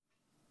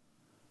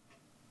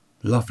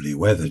Lovely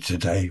weather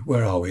today.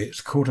 Where are we?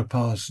 It's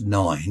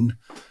 9:15,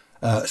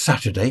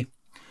 Saturday,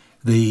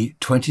 the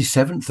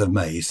 27th of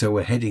May. So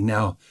we're heading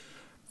now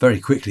very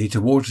quickly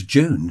towards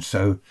June.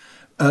 So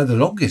the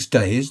longest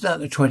day is that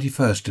the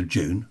 21st of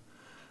June.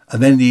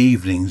 And then the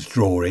evenings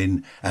draw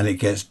in and it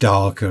gets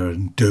darker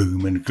and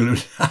doom and gloom.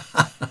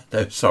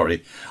 No,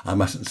 sorry, I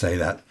mustn't say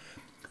that.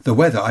 The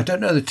weather, I don't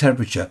know the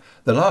temperature.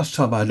 The last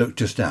time I looked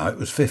just now, it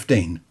was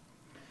 15,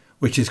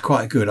 which is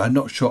quite good. I'm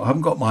not sure. I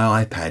haven't got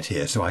my iPad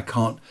here, so I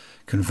can't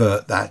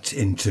convert that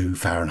into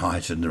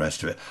Fahrenheit and the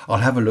rest of it. I'll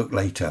have a look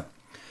later.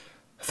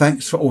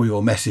 Thanks for all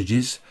your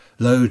messages.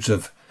 Loads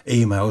of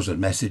emails and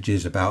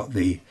messages about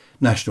the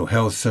National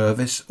Health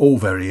Service. All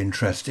very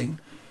interesting.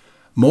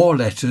 More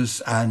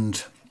letters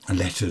and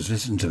letters,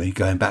 listen to me,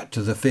 going back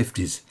to the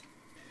 50s.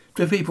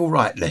 Do people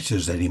write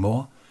letters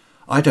anymore?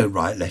 I don't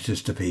write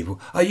letters to people.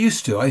 I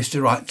used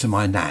to write to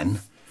my nan.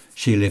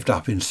 She lived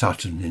up in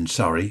Sutton in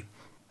Surrey.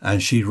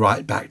 And she'd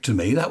write back to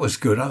me. That was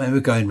good. I remember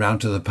going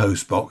round to the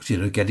post box,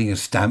 getting a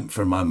stamp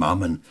from my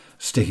mum and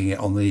sticking it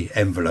on the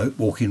envelope,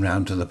 walking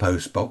round to the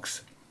post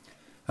box.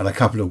 And a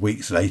couple of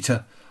weeks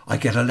later, I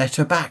get a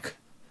letter back.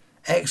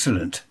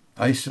 Excellent.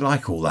 I used to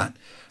like all that.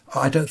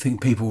 I don't think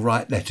people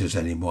write letters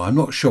anymore. I'm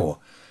not sure.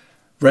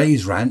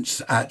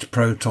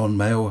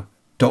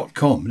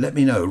 raiserants@protonmail.com. Let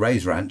me know,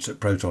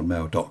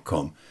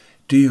 raiserants@protonmail.com.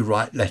 Do you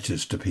write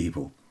letters to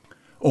people?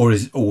 Or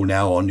is it all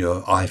now on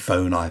your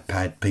iPhone,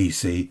 iPad,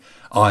 PC,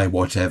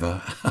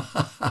 whatever,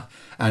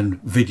 and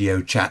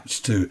video chats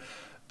to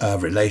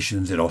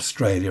relations in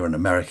Australia and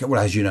America? Well,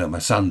 as you know, my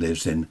son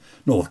lives in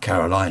North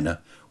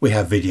Carolina. We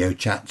have video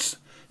chats.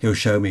 He'll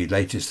show me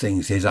latest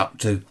things he's up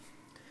to.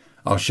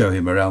 I'll show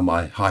him around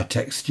my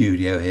high-tech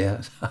studio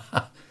here.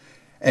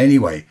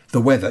 Anyway, the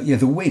weather,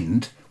 the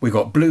wind, we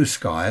got blue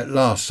sky. At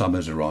last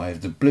summer's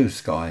arrived, the blue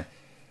sky.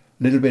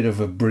 Little bit of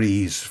a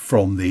breeze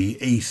from the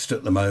east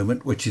at the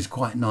moment, which is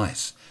quite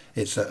nice.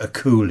 It's a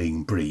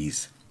cooling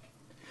breeze.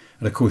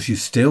 And of course you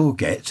still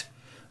get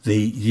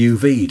the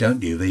UV,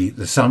 don't you?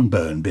 The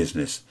sunburn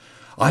business.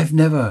 I've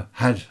never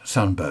had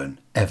sunburn,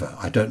 ever.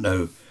 I don't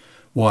know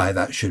why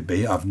that should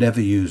be. I've never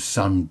used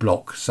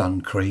sunblock, sun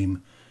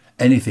cream,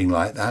 anything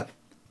like that.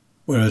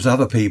 Whereas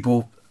other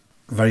people,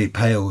 very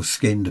pale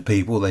skinned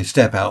people, they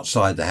step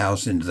outside the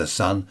house into the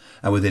sun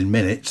and within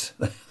minutes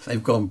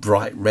they've gone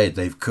bright red,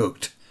 they've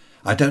cooked.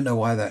 I don't know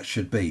why that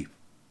should be.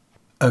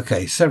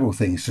 Okay, several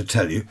things to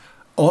tell you.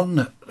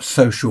 On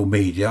social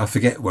media, I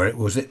forget where it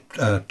was,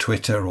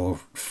 Twitter or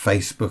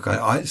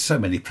Facebook, so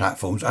many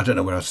platforms, I don't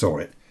know where I saw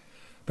it.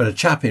 But a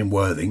chap in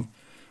Worthing,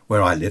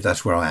 where I live,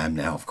 that's where I am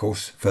now, of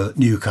course, for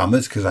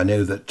newcomers, because I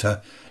know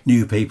that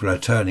new people are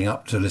turning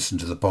up to listen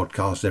to the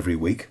podcast every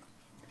week.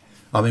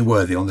 I'm in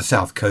Worthing on the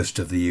south coast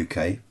of the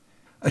UK.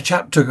 A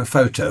chap took a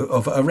photo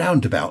of a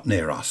roundabout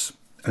near us,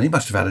 and he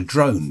must have had a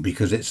drone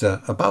because it's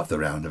above the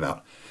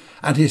roundabout.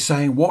 And he's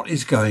saying, what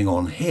is going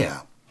on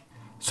here?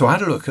 So I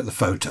had a look at the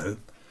photo,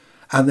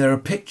 and there are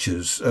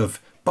pictures of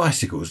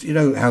bicycles. You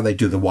know how they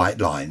do the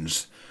white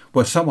lines?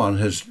 Well, someone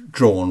has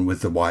drawn with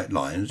the white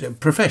lines,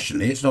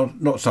 professionally. It's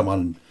not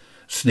someone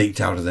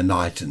sneaked out of the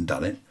night and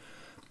done it.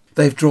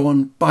 They've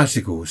drawn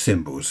bicycle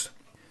symbols,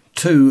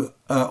 2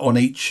 on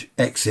each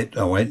exit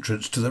or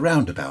entrance to the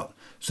roundabout.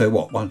 So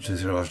what, 1,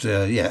 2,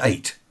 3,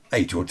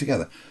 8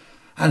 altogether.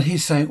 And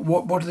he's saying,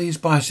 what do these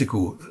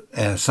bicycle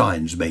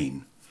signs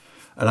mean?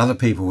 And other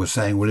people were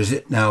saying, well, is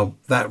it now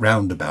that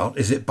roundabout?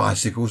 Is it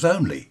bicycles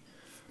only?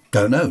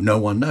 Don't know. No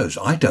one knows.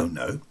 I don't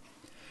know.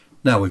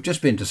 Now, we've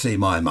just been to see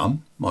my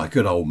mum, my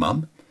good old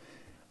mum,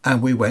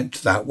 and we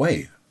went that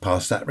way,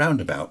 past that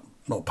roundabout.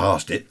 Not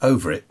past it,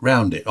 over it,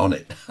 round it, on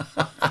it.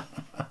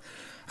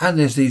 And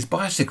there's these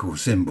bicycle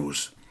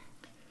symbols.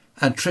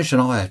 And Trish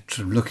and I are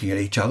looking at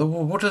each other.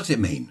 Well, what does it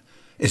mean?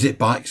 Is it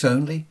bikes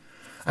only?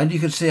 And you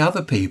could see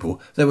other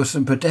people. There were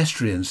some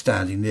pedestrians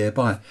standing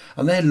nearby,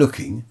 and they're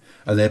looking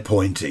and they're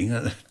pointing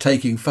and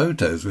taking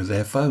photos with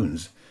their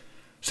phones.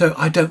 So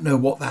I don't know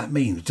what that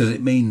means. Does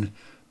it mean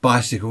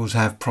bicycles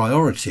have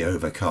priority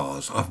over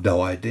cars? I've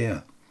no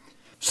idea.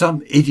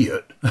 Some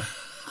idiot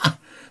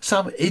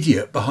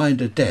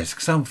behind a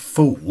desk, some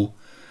fool,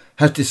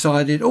 has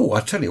decided, I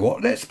tell you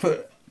what, let's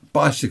put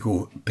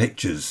bicycle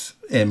pictures,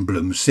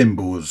 emblems,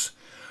 symbols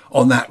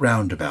on that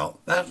roundabout.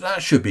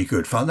 That should be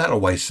good fun. That'll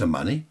waste some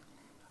money.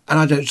 And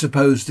I don't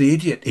suppose the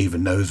idiot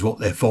even knows what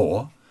they're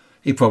for.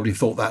 He probably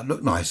thought that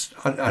looked nice.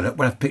 We'll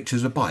have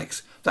pictures of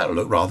bikes. That'll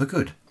look rather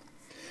good.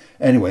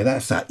 Anyway,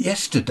 that's that.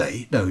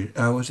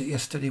 Was it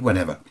yesterday?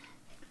 Whenever.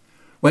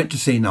 Went to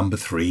see number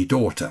 3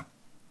 daughter.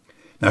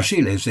 Now,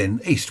 she lives in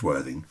East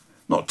Worthing.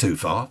 Not too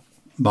far.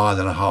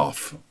 1.5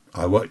 miles.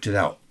 I worked it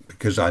out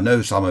because I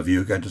know some of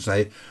you are going to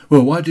say,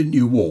 well, why didn't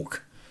you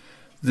walk?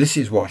 Here's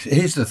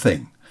the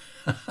thing.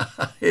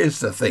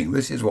 Here's the thing.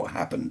 This is what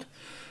happened.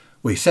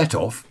 We set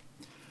off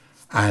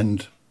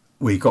and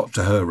we got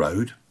to her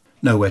road.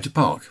 Nowhere to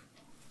park.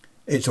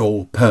 It's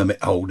all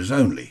permit holders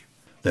only.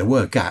 There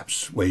were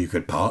gaps where you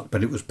could park,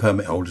 but it was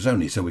permit holders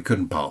only, so we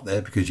couldn't park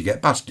there because you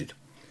get busted.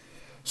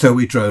 So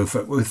we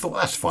thought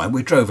that's fine.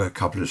 We drove a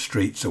couple of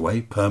streets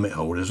away, permit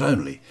holders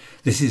only.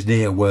 This is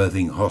near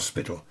Worthing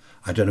Hospital.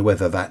 I don't know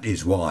whether that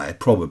is why,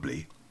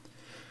 probably.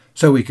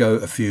 So we go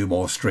a few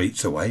more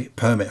streets away,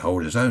 permit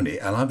holders only,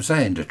 and I'm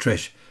saying to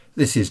Trish,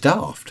 this is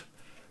daft.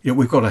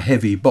 We've got a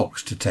heavy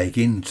box to take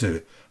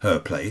into her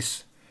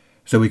place,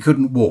 so we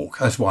couldn't walk.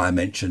 That's why I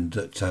mentioned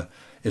that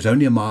it's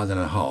only 1.5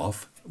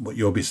 miles. But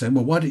you'll be saying,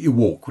 well, why don't you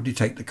walk? What do you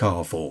take the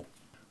car for?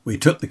 We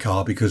took the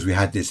car because we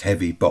had this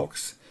heavy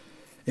box.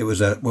 It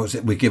was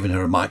we're giving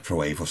her a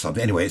microwave or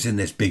something. Anyway, it's in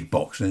this big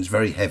box and it's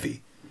very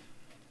heavy.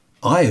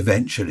 I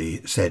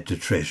eventually said to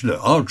Trish, look,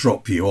 I'll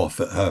drop you off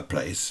at her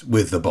place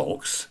with the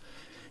box.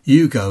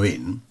 You go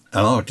in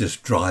and I'll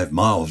just drive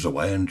miles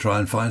away and try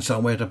and find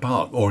somewhere to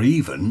park, or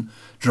even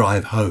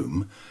drive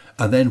home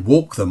and then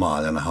walk the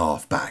 1.5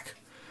 miles back.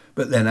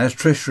 But then, as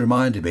Trish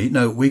reminded me,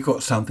 no, we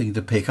got something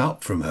to pick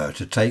up from her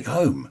to take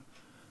home.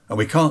 And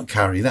we can't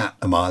carry that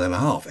 1.5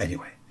 miles.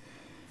 Anyway,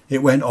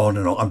 it went on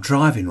and on. I'm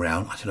driving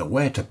round, I don't know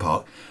where to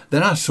park.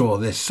 Then I saw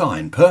this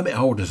sign, permit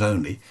holders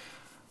only,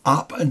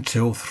 up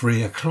until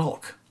 3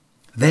 o'clock.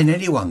 Then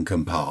anyone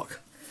can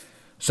park.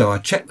 So I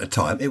checked the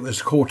time. It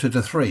was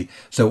 2:45.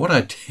 So what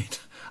I did,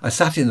 I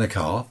sat in the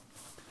car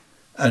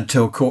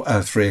until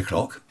 3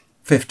 o'clock,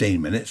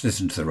 15 minutes,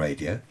 listened to the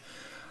radio.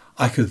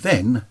 I could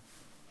then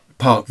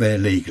park there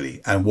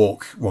legally and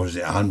walk,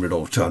 100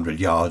 or 200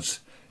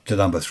 yards to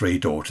number 3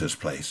 daughter's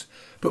place.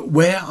 But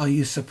where are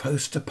you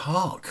supposed to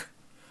park?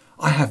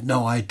 I have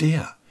no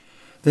idea.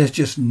 There's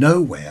just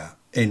nowhere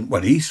in,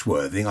 East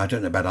Worthing. I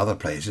don't know about other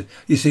places.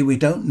 You see, we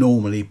don't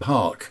normally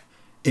park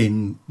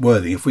in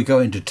Worthing. If we go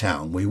into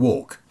town, we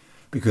walk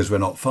because we're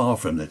not far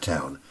from the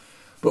town.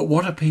 But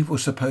what are people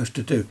supposed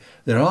to do?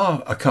 There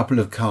are a couple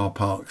of car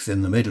parks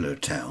in the middle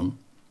of town.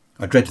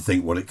 I dread to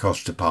think what it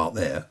costs to park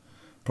there.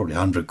 Probably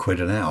 100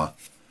 quid an hour.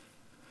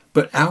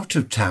 But out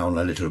of town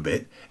a little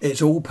bit,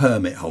 it's all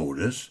permit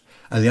holders.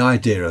 And the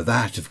idea of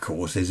that, of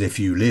course, is if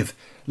you live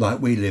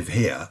like we live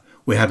here,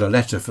 we had a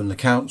letter from the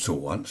council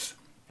once.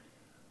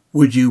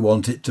 Would you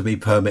want it to be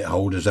permit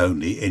holders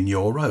only in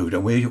your road?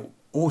 And we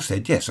all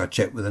said yes. I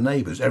checked with the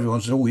neighbours.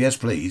 Everyone said, oh, yes,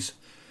 please.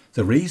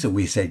 The reason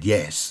we said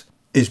yes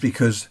is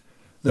because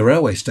the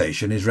railway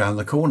station is round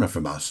the corner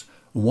from us.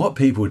 And what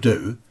people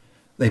do,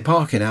 they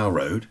park in our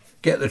road,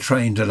 get the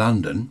train to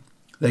London.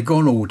 They're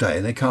gone all day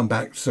and they come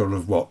back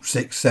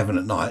 6, 7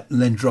 at night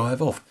and then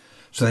drive off.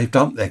 So they've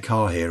dumped their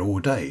car here all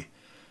day.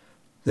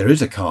 There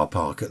is a car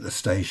park at the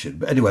station.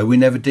 But anyway, we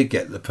never did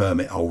get the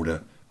permit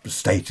holder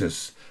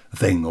status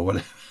thing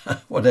or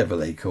whatever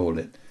they call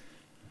it.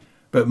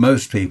 But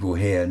most people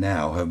here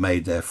now have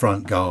made their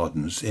front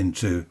gardens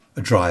into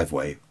a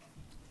driveway.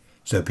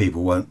 So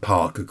people won't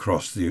park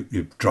across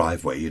your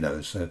driveway,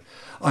 So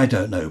I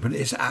don't know, but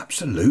it's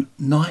absolute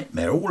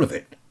nightmare, all of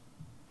it.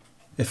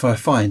 If I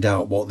find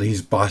out what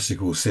these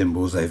bicycle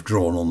symbols they've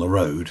drawn on the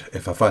road,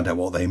 if I find out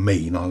what they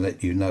mean, I'll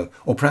let you know.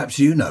 Or perhaps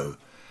you know.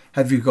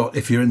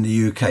 If you're in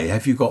the UK,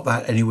 have you got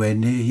that anywhere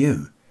near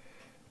you?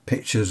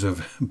 Pictures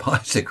of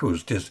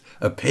bicycles just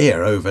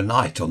appear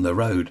overnight on the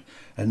road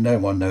and no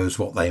one knows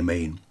what they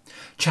mean.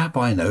 Chap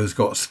I know's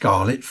got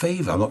scarlet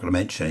fever. I'm not going to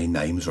mention any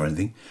names or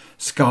anything.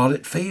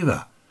 Scarlet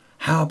fever.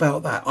 How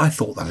about that? I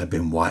thought that had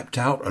been wiped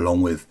out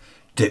along with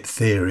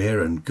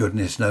diphtheria and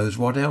goodness knows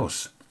what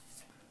else.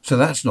 So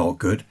that's not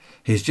good.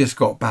 He's just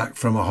got back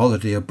from a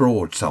holiday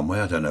abroad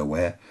somewhere, I don't know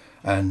where,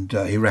 and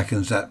he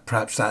reckons that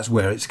perhaps that's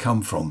where it's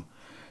come from.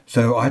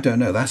 So I don't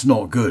know, that's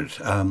not good.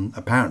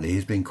 Apparently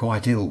he's been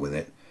quite ill with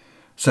it.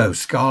 So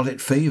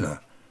scarlet fever.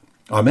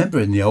 I remember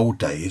in the old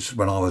days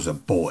when I was a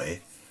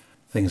boy,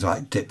 things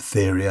like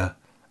diphtheria,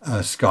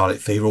 scarlet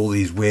fever, all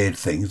these weird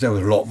things. There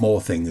were a lot more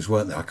things,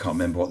 weren't there? I can't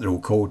remember what they're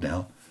all called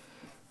now.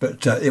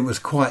 But it was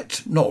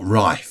quite, not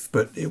rife,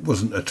 but it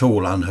wasn't at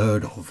all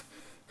unheard of.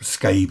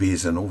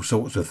 Scabies and all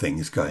sorts of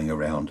things going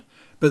around.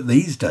 But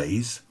these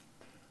days,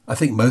 I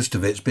think most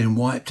of it's been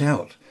wiped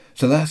out.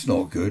 So that's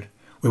not good.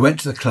 We went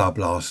to the club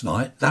last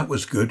night. That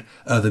was good.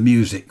 The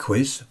music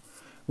quiz.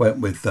 Went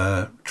with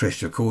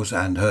Trish, of course,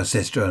 and her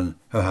sister and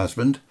her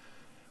husband.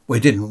 We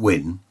didn't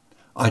win.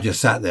 I just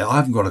sat there. I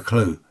haven't got a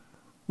clue.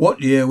 What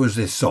year was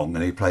this song?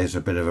 And he plays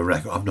a bit of a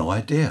record. I've no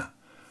idea.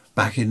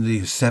 Back in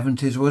the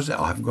 70s, was it?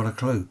 I haven't got a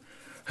clue.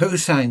 Who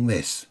sang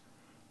this?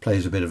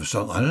 Plays a bit of a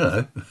song. I don't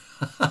know.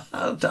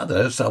 I don't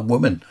know, some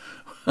woman.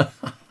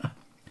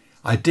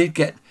 I did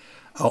get,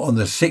 on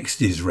the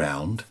 60s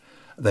round,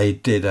 they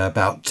did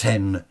about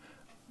 10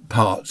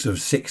 parts of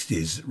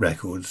 60s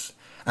records.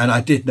 And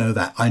I did know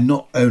that. I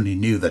not only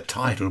knew the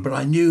title, but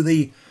I knew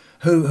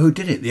who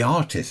did it, the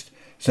artist.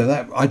 So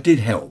that I did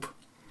help.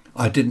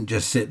 I didn't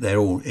just sit there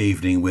all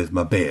evening with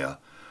my beer,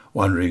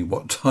 wondering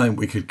what time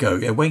we could go.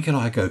 Yeah, when can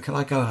I go? Can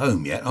I go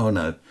home yet? Oh,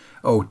 no.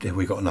 Oh,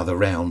 we got another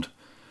round.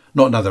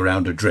 Not another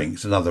round of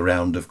drinks, another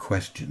round of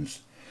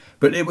questions.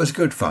 But it was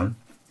good fun.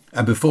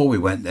 And before we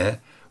went there,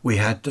 we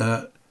had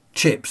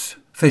chips,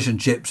 fish and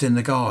chips in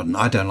the garden.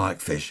 I don't like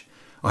fish.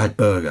 I had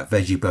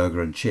veggie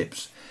burger and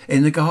chips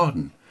in the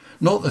garden.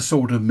 Not the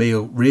sort of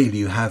meal really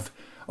you have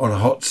on a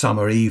hot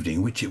summer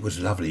evening, which it was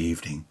a lovely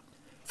evening.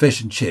 Fish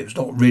and chips,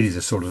 not really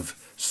the sort of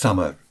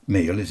summer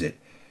meal, is it?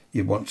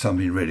 You want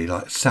something really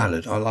like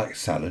salad. I like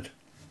salad.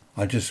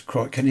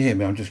 Can you hear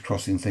me? I'm just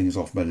crossing things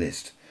off my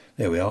list.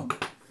 There we are.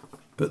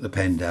 Put the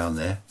pen down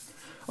there.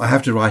 I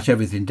have to write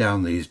everything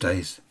down these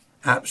days.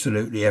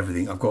 Absolutely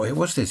everything. I've got here.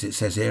 What's this? It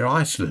says here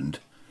Iceland.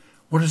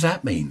 What does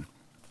that mean?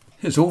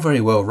 It's all very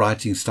well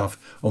writing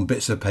stuff on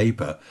bits of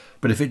paper,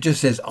 but if it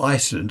just says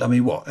Iceland, I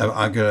mean, what? Am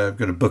I going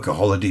to book a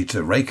holiday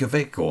to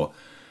Reykjavik, or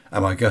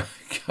am I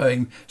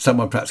going,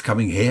 someone perhaps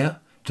coming here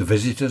to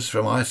visit us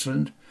from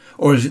Iceland?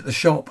 Or is it the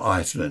shop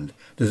Iceland?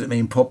 Does it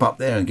mean pop up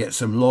there and get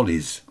some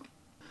lollies?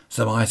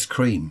 Some ice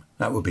cream?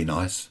 That would be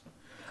nice.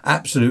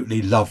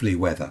 Absolutely lovely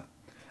weather.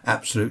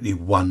 Absolutely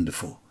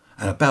wonderful.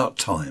 And about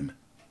time.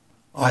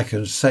 I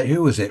can say,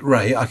 who was it,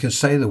 Ray? I can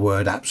say the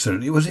word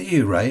absolutely. Was it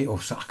you, Ray? Or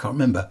I can't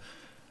remember.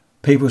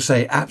 People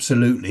say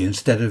absolutely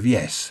instead of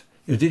yes.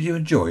 Did you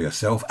enjoy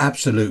yourself?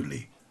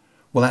 Absolutely.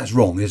 Well, that's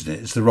wrong, isn't it?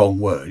 It's the wrong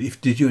word.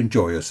 Did you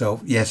enjoy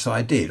yourself? Yes,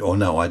 I did. Or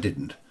no, I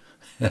didn't.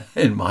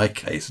 In my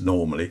case,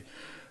 normally.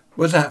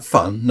 Was that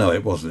fun? No,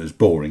 it wasn't. It was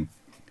boring.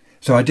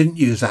 So I didn't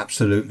use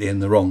absolutely in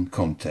the wrong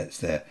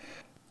context there.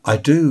 I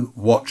do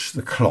watch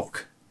the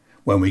clock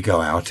when we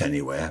go out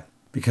anywhere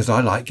because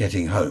I like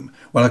getting home.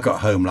 When I got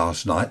home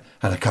last night,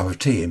 had a cup of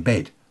tea in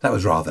bed. That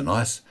was rather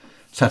nice.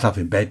 Sat up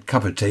in bed,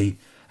 cup of tea,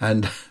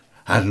 and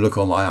had a look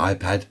on my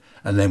iPad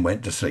and then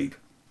went to sleep.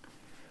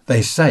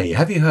 They say,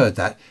 have you heard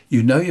that?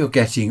 You know you're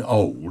getting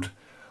old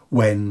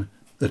when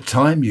the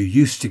time you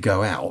used to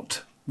go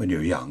out when you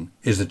were young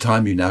is the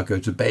time you now go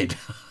to bed.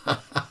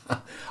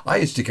 I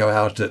used to go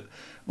out at,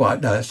 well,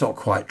 no, that's not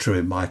quite true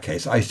in my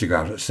case. I used to go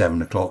out at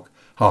 7 o'clock,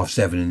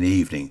 7:30 in the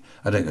evening.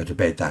 I don't go to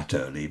bed that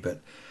early,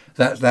 but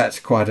that's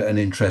quite an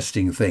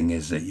interesting thing,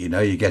 isn't it? You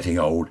know you're getting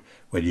old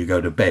when you go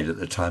to bed at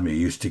the time you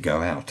used to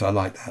go out. I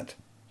like that.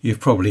 You've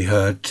probably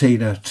heard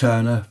Tina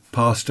Turner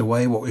passed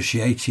away. What was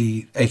she,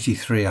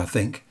 83, I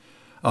think,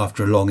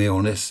 after a long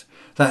illness.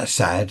 That's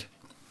sad.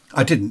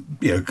 I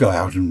didn't, go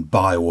out and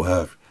buy all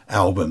her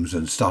albums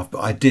and stuff, but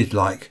I did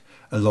like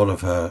a lot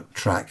of her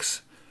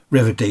tracks.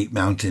 River Deep,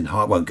 Mountain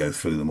High, I won't go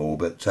through them all,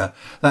 but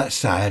that's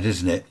sad,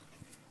 isn't it?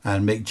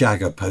 And Mick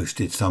Jagger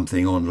posted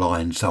something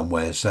online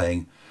somewhere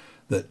saying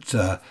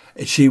that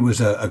she was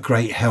a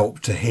great help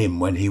to him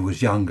when he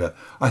was younger.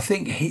 I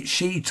think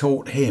she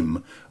taught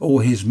him all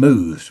his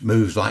moves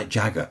like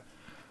Jagger.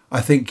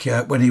 I think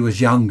when he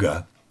was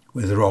younger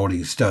with the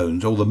Rolling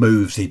Stones, all the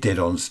moves he did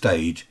on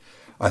stage,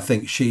 I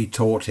think she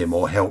taught him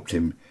or helped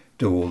him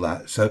do all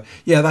that. So,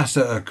 yeah, that's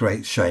a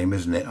great shame,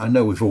 isn't it? I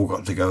know we've all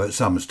got to go at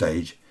some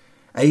stage.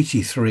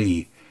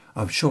 83,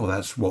 I'm sure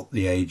that's what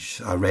the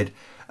age I read.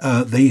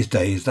 These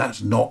days,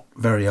 that's not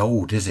very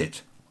old, is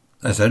it?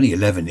 That's only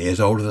 11 years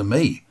older than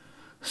me.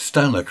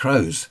 Stunner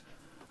crows.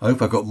 I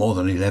hope I've got more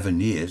than 11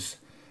 years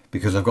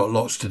because I've got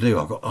lots to do.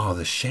 I've got,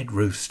 the shed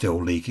roof's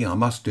still leaking. I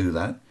must do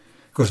that.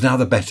 Because now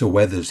the better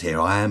weather's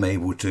here, I am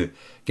able to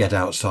get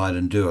outside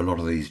and do a lot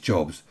of these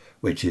jobs,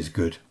 which is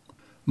good.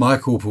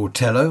 Michael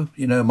Portello,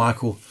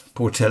 Michael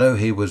Portello,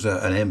 he was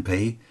an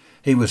MP.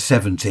 He was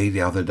 70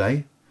 the other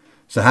day.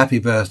 So happy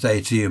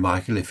birthday to you,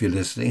 Michael, if you're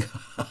listening.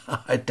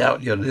 I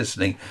doubt you're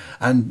listening.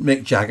 And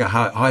Mick Jagger,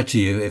 hi to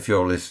you if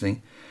you're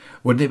listening.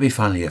 Wouldn't it be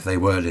funny if they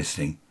were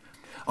listening?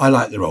 I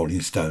like the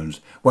Rolling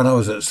Stones. When I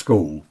was at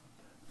school,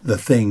 the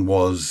thing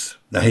was,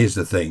 now here's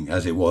the thing,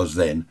 as it was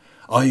then,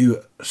 are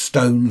you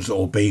Stones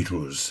or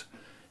Beatles?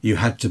 You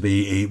had to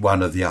be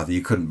one or the other.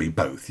 You couldn't be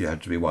both. You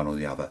had to be one or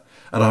the other.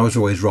 And I was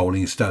always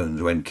Rolling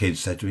Stones when kids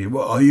said to me,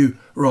 well, are you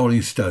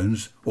Rolling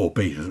Stones or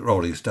Beatles?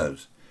 Rolling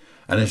Stones.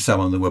 And if some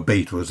of them were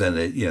Beatles, then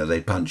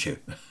they'd punch you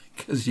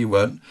because you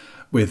weren't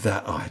with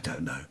that. I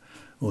don't know,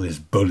 all this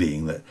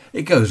bullying that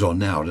it goes on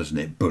now, doesn't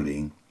it?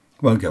 Bullying.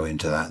 Won't go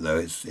into that though.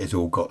 It's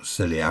all got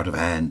silly, out of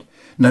hand.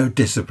 No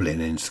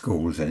discipline in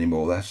schools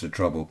anymore. That's the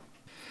trouble.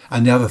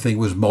 And the other thing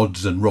was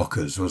mods and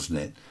rockers, wasn't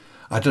it?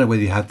 I don't know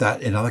whether you had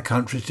that in other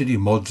countries. Did you,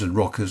 mods and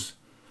rockers,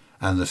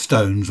 and the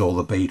Stones or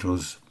the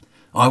Beatles?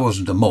 I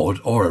wasn't a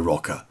mod or a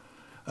rocker.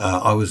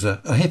 I was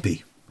a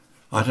hippie.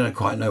 I don't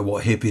quite know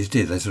what hippies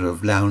did. They sort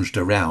of lounged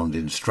around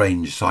in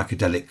strange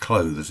psychedelic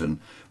clothes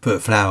and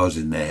put flowers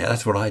in their hair.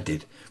 That's what I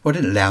did. Well, I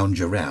didn't lounge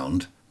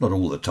around, not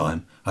all the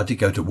time. I did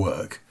go to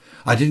work.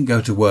 I didn't go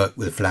to work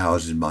with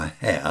flowers in my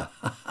hair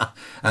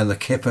and the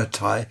kipper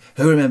tie.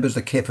 Who remembers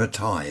the kipper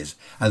ties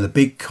and the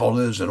big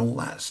collars and all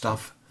that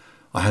stuff?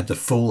 I had the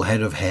full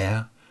head of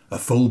hair, a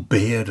full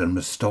beard and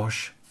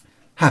moustache.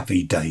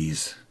 Happy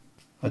days.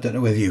 I don't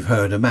know whether you've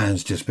heard, a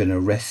man's just been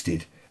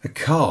arrested. A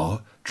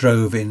car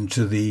drove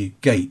into the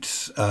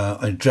gates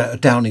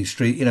Downing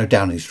Street,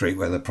 Downing Street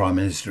where the Prime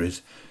Minister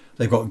is.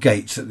 They've got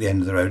gates at the end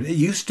of the road. It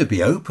used to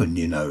be open,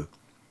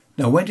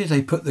 Now, when did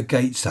they put the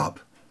gates up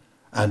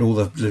and all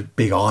the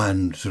big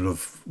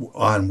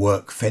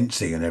ironwork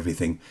fencing and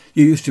everything?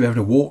 You used to be able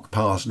to walk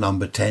past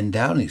number 10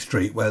 Downing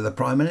Street where the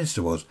Prime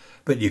Minister was,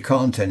 but you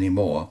can't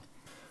anymore.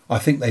 I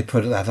think they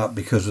put that up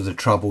because of the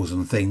troubles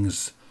and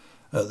things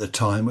at the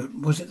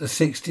time. Was it the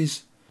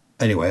 60s?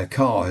 Anyway, a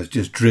car has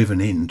just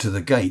driven into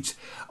the gates.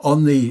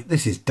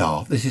 This is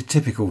daft, this is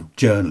typical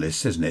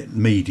journalists, isn't it?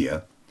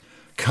 Media.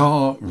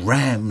 Car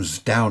rams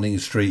Downing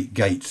Street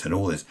gates and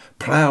all this,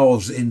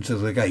 ploughs into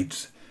the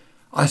gates.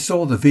 I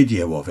saw the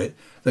video of it.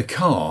 The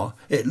car,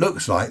 it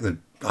looks like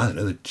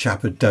the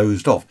chap had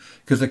dozed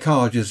off, because the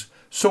car just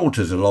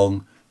saunters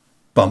along,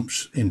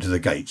 bumps into the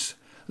gates.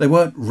 They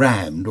weren't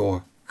rammed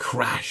or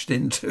crashed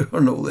into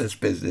and all this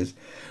business.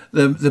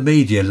 The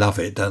media love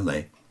it, don't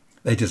they?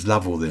 They just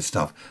love all this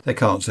stuff. They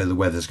can't say the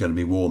weather's going to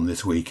be warm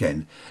this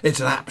weekend. It's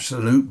an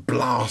absolute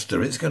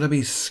blaster. It's going to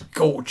be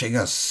scorching,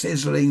 a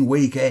sizzling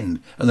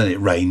weekend. And then it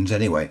rains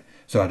anyway.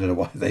 So I don't know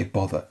why they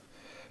bother.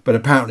 But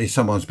apparently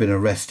someone's been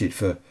arrested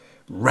for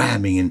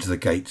ramming into the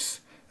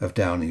gates of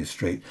Downing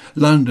Street.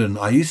 London,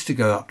 I used to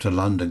go up to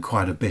London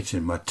quite a bit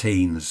in my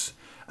teens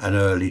and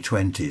early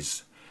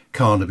 20s.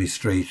 Carnaby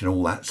Street and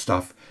all that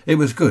stuff. It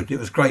was good. It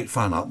was great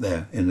fun up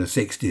there in the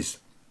 60s.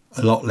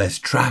 A lot less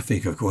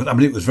traffic, of course. I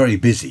mean, it was very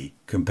busy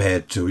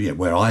compared to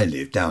where I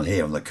live down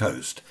here on the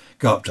coast.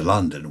 Go up to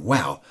London,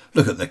 wow,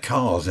 look at the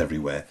cars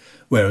everywhere.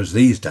 Whereas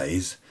these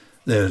days,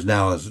 there's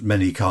now as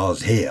many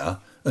cars here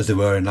as there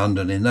were in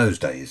London in those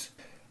days.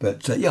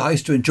 But I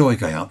used to enjoy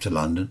going up to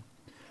London.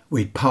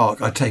 We'd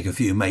park, I'd take a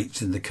few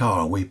mates in the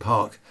car and we'd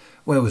park,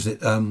 where was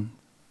it?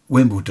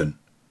 Wimbledon,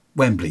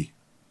 Wembley.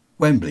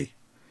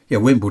 Yeah,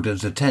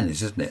 Wimbledon's a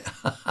tennis, isn't it?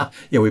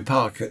 Yeah, we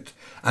park it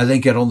and then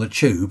get on the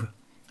tube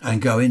and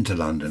go into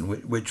London,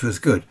 which was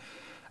good.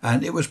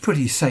 And it was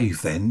pretty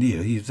safe then.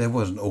 There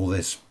wasn't all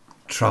this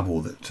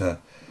trouble,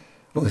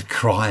 all this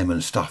crime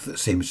and stuff that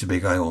seems to be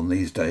going on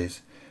these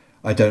days.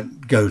 I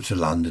don't go to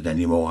London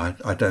anymore.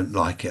 I don't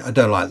like it. I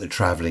don't like the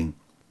travelling.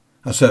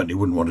 I certainly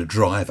wouldn't want to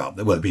drive up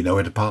there. Well, there'd be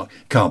nowhere to park.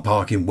 Can't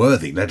park in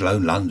Worthing, let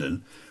alone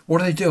London. What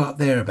do they do up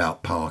there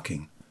about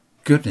parking?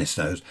 Goodness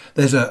knows.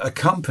 There's a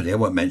company, I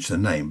won't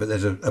mention the name, but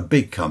there's a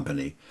big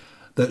company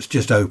that's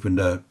just opened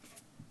a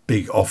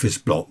big office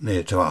block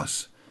near to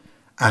us,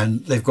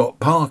 and they've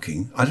got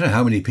parking. I don't know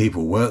how many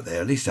people work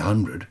there, at least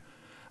 100,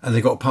 and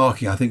they've got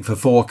parking, I think, for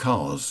 4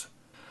 cars.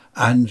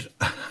 And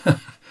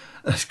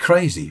that's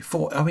crazy.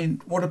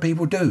 What do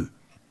people do?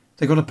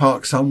 They've got to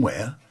park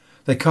somewhere.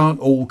 They can't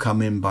all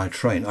come in by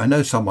train. I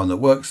know someone that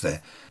works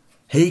there.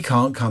 He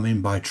can't come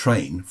in by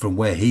train from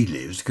where he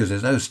lives because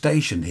there's no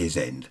station his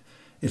end.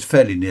 It's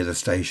fairly near the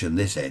station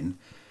this end,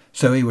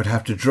 so he would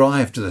have to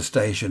drive to the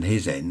station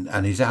his end,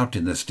 and he's out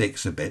in the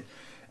sticks a bit.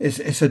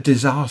 It's a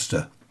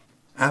disaster,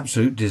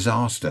 absolute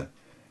disaster.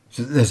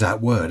 So there's that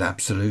word,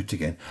 absolute,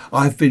 again.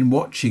 I've been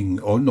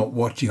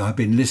I've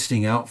been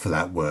listening out for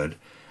that word,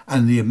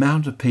 and the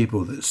amount of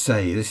people that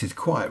say this is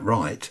quite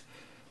right,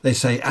 they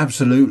say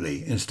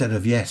absolutely instead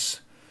of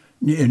yes.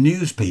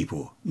 News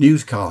people,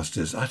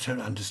 newscasters, I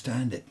don't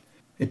understand it.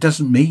 It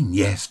doesn't mean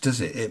yes, does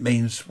it? It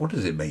means, what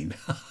does it mean?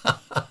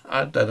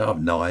 I don't know,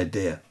 I've no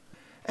idea.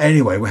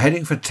 Anyway, we're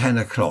heading for 10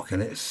 o'clock,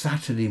 and it's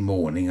Saturday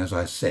morning, as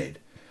I said.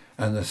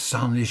 And the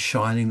sun is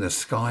shining, the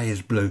sky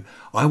is blue.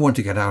 I want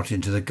to get out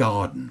into the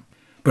garden.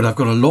 But I've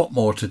got a lot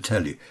more to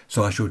tell you,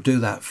 so I shall do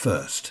that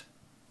first.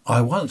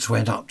 I once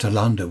went up to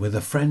London with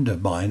a friend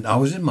of mine. I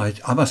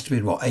must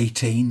have been,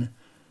 18?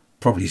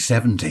 Probably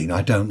 17,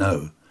 I don't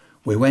know.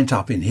 We went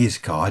up in his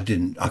car.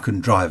 I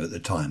couldn't drive at the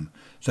time.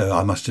 So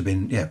I must have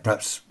been,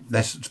 perhaps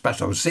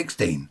I was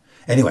 16.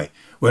 Anyway,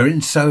 we're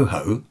in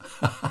Soho,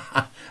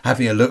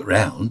 having a look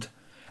round,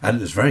 and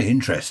it was very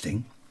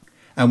interesting.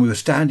 And we were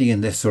standing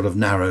in this sort of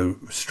narrow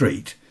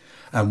street,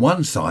 and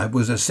one side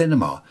was a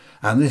cinema,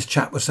 and this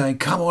chap was saying,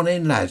 "Come on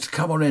in, lads,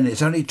 come on in.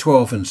 It's only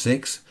 12 and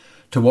 6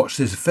 to watch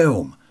this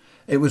film."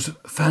 It was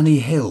Fanny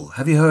Hill.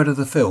 Have you heard of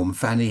the film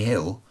Fanny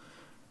Hill?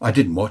 I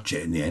didn't watch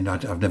it in the end.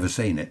 I've never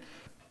seen it.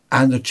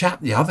 And the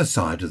chap the other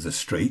side of the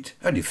street,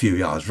 only a few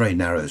yards, very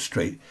narrow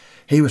street,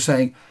 he was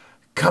saying,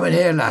 "Come in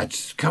here,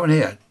 lads, come in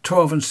here.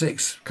 12 and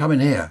 6, come in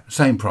here.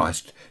 Same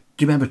price." Do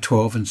you remember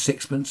 12 and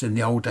sixpence in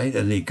the old days,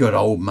 in the good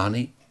old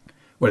money?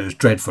 Well, it was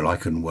dreadful. I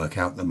couldn't work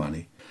out the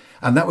money.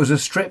 And that was a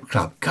strip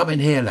club. "Come in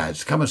here,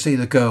 lads. Come and see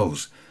the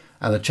girls."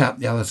 And the chap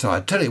the other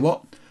side, "Tell you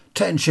what,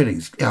 10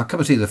 shillings. Yeah, come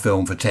and see the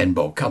film for 10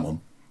 bob. Come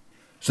on."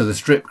 So the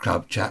strip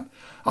club chap,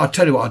 "I'll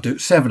tell you what I'll do.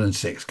 7 and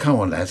 6. Come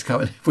on, lads.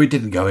 Come in." We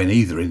didn't go in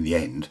either in the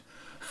end.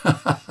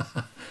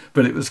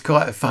 But it was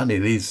quite funny,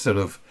 these sort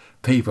of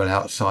people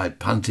outside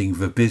punting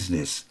for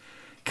business.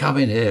 "Come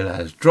in here,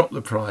 lads. Drop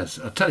the price.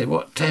 I'll tell you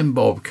what, 10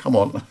 bob. Come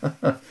on."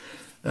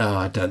 Oh,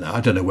 I don't know.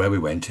 I don't know where we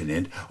went in the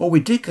end. Or we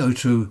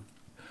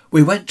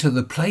went to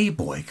the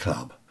Playboy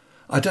Club.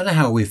 I don't know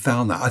how we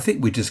found that. I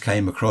think we just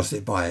came across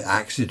it by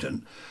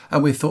accident,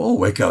 and we thought,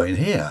 we're going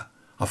here.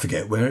 I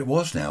forget where it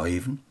was now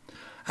even.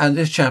 And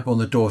this chap on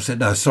the door said,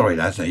 "No, sorry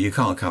lads, no, you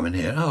can't come in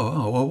here."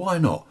 Oh, well, why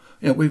not?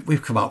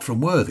 We've come up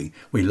from Worthing.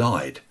 We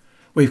lied.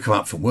 We've come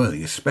up from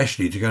Worthing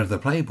especially to go to the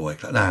Playboy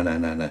Club.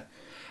 No.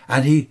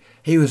 And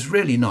he was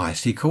really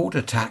nice. He called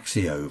a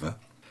taxi over,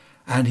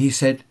 and he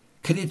said,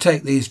 "Can you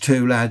take these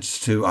 2 lads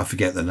to," I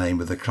forget the name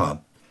of the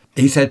club.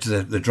 He said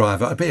to the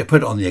driver, "I better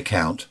put it on the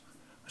account."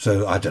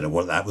 So I don't know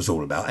what that was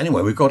all about.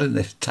 Anyway, we got in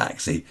this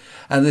taxi,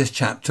 and this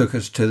chap took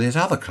us to this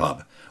other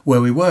club,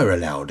 where we were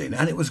allowed in,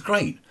 and it was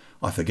great.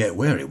 I forget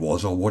where it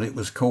was or what it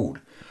was called.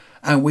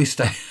 And we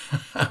stayed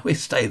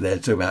there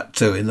till about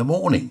 2 in the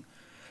morning.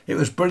 It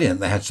was brilliant.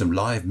 They had some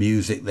live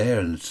music there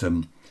and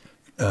some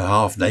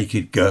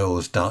half-naked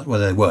girls dance. Well,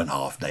 they weren't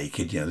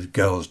half-naked, the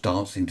girls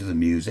dancing to the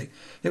music.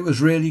 It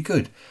was really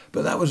good.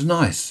 But that was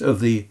nice of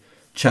the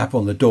chap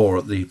on the door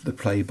at the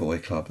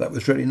Playboy Club. That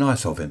was really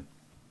nice of him.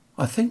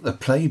 I think the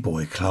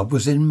Playboy Club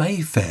was in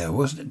Mayfair,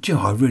 wasn't it? Do you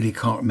know, I really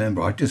can't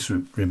remember. I just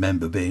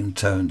remember being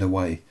turned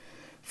away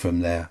from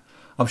there.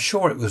 I'm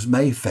sure it was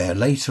Mayfair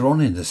later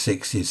on in the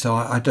 60s, so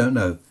I don't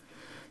know.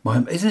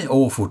 Isn't it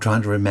awful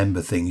trying to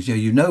remember things?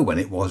 You know when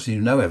it was, you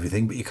know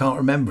everything, but you can't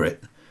remember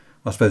it.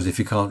 I suppose if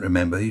you can't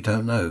remember, you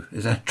don't know.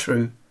 Is that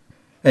true?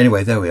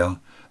 Anyway, there we are.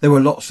 There were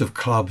lots of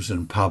clubs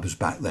and pubs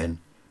back then.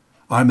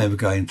 I remember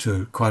going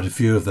to quite a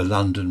few of the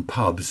London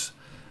pubs,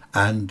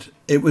 and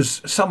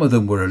some of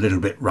them were a little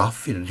bit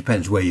rough. It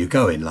depends where you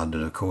go in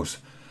London, of course.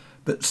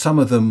 But some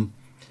of them,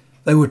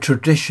 they were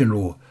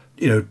traditional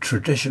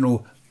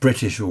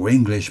British or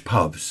English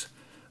pubs.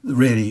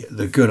 Really,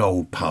 the good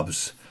old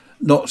pubs.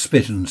 Not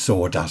spit and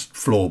sawdust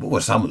floor,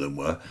 but some of them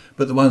were.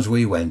 But the ones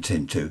we went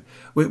into,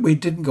 we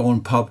didn't go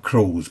on pub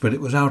crawls, but it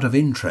was out of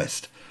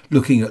interest,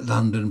 looking at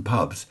London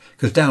pubs.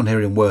 Because down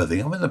here in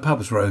Worthing, the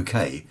pubs were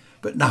okay,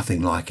 but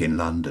nothing like in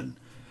London.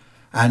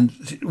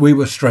 And we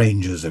were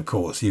strangers, of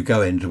course. You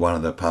go into one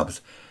of the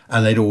pubs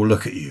and they'd all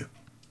look at you.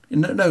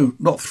 No,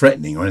 not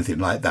threatening or anything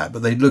like that,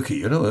 but they'd look at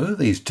you. Oh, who are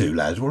these two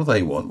lads? What do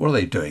they want? What are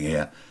they doing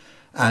here?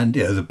 And,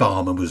 the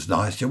barman was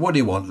nice. What do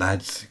you want,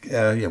 lads?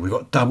 We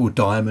got double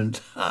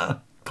diamond,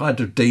 pint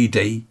of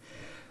DD.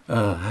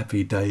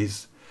 Happy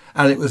days.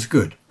 And it was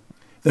good.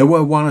 There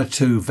were one or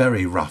two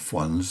very rough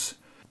ones.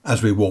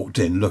 As we walked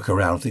in, look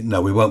around, think,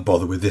 no, we won't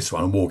bother with this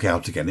one, and walk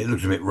out again. It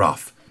looked a bit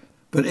rough.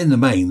 But in the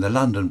main, the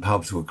London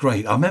pubs were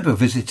great. I remember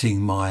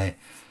visiting my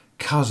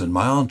cousin,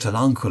 my aunt and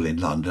uncle in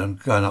London,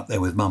 going up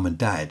there with mum and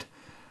dad.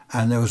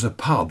 And there was a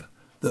pub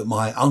that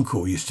my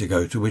uncle used to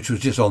go to, which was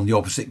just on the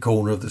opposite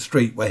corner of the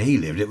street where he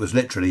lived. It was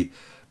literally,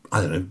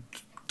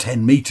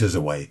 10 metres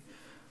away.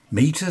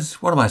 Meters?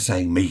 What am I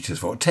saying meters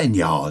for? 10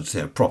 yards,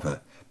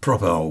 proper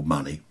old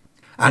money.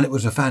 And it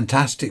was a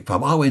fantastic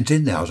pub. I went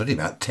in there, I was only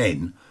about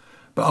 10,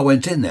 but I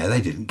went in there,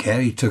 they didn't care,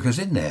 he took us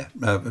in there.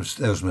 There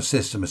was my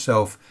sister,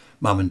 myself,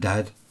 mum and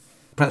dad.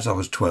 Perhaps I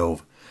was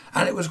 12.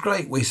 And it was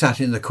great. We sat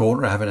in the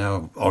corner having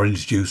our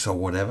orange juice or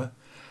whatever.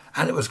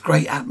 And it was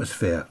great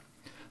atmosphere.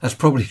 That's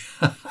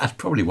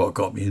probably what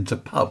got me into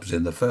pubs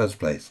in the first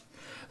place.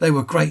 They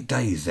were great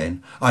days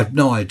then. I've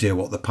no idea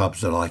what the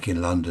pubs are like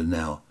in London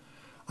now.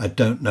 I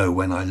don't know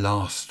when I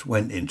last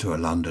went into a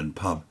London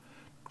pub.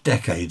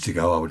 Decades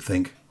ago, I would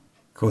think.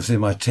 Of course, in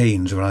my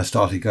teens, when I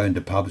started going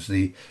to pubs,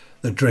 the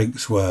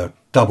drinks were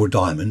Double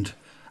Diamond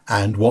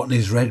and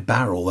Watney's Red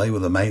Barrel. They were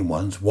the main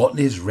ones.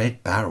 Watney's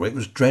Red Barrel. It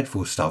was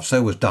dreadful stuff.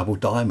 So was Double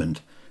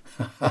Diamond.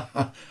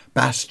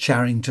 Bass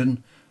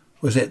Charrington.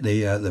 Was it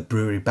the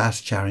brewery,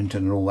 Bass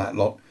Charrington and all that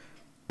lot?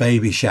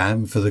 Baby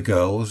Sham for the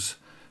girls.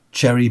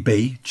 Cherry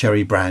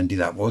brandy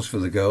that was for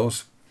the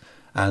girls.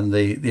 And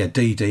the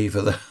DD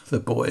for the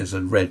boys,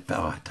 and Red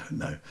Barrel, I don't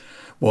know.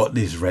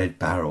 Watney's Red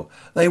Barrel.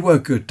 They were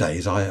good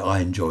days. I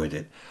enjoyed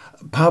it.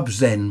 Pubs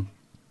then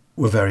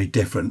were very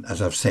different,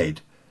 as I've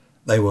said.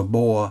 They were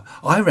more,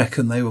 I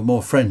reckon they were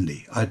more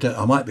friendly.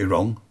 I might be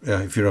wrong.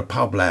 If you're a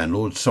pub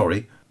landlord,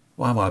 sorry.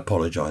 Why am I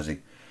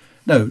apologising?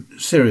 No,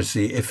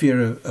 seriously, if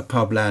you're a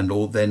pub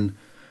landlord, then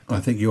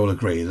I think you'll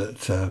agree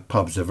that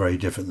pubs are very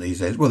different these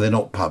days. Well, they're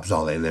not pubs,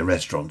 are they? They're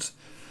restaurants.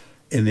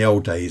 In the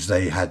old days,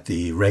 they had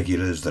the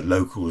regulars, the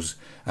locals,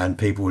 and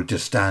people would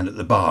just stand at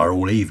the bar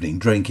all evening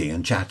drinking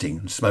and chatting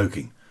and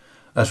smoking.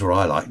 That's what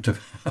I liked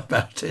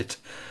about it.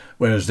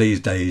 Whereas these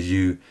days,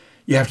 you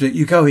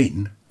go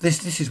in.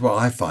 This is what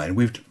I find.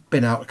 We've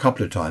been out a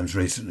couple of times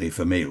recently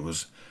for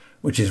meals,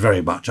 which is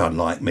very much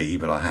unlike me,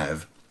 but I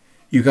have.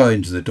 You go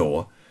into the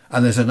door,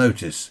 and there's a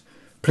notice.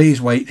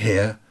 Please wait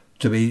here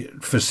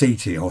for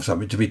seating or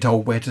something, to be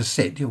told where to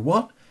sit.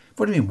 What?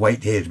 What do you mean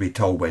wait here to be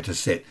told where to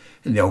sit?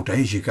 In the old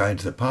days, you go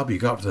into the pub, you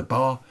go up to the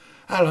bar.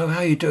 Hello,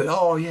 how you doing?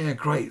 Oh, yeah,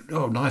 great.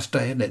 Oh, nice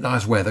day, isn't it?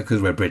 Nice weather,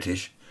 because we're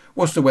British.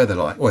 What's the weather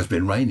like? Oh, it's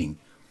been raining.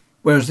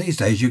 Whereas these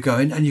days, you go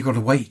in and you've got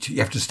to wait. You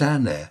have to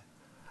stand there.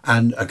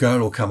 And a girl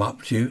will come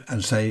up to you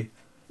and say,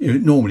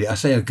 normally, I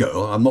say a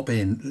girl, I'm not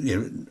being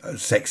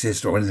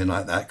sexist or anything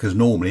like that, because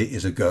normally it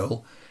is a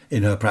girl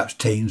in her perhaps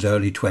teens,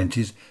 early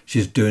 20s.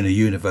 She's doing a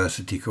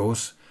university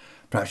course.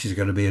 Perhaps she's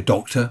going to be a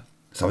doctor,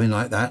 something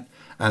like that.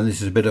 And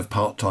this is a bit of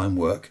part-time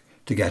work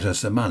to get her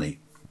some money.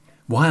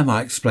 Why am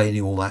I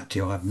explaining all that to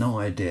you? I have no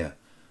idea.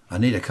 I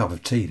need a cup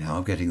of tea now.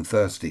 I'm getting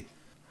thirsty.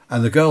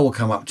 And the girl will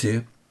come up to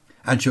you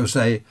and she'll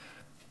say,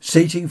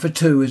 seating for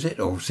 2, is it?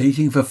 Or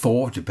seating for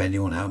 4,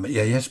 depending on how many.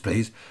 Yeah, yes,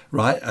 please.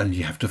 Right, and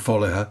you have to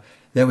follow her.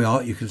 There we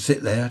are. You can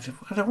sit there.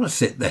 I don't want to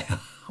sit there.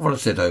 I want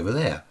to sit over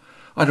there.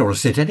 I don't want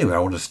to sit anywhere.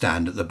 I want to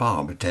stand at the bar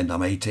and pretend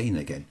I'm 18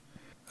 again.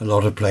 A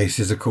lot of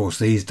places, of course,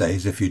 these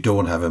days, if you do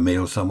want to have a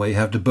meal somewhere, you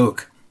have to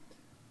book.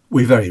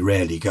 We very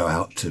rarely go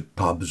out to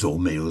pubs or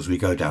meals. We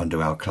go down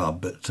to our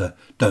club, but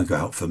don't go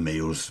out for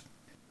meals.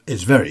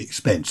 It's very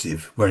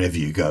expensive wherever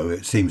you go.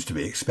 It seems to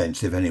be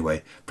expensive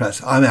anyway.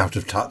 Perhaps I'm out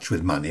of touch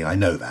with money, I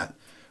know that.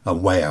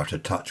 I'm way out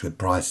of touch with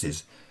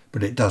prices,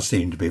 but it does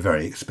seem to be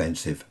very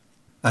expensive.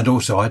 And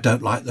also, I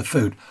don't like the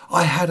food.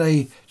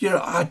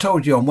 I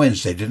told you on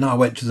Wednesday, didn't I? I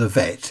went to the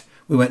vet.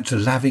 We went to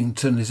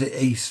Lavington, is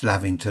it East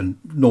Lavington,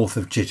 north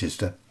of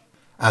Chichester.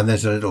 And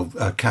there's a little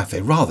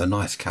cafe, rather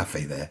nice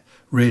cafe there.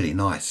 Really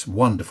nice,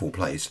 wonderful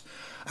place.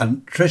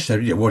 And Trish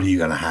said, what are you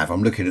going to have?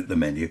 I'm looking at the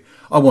menu.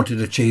 I wanted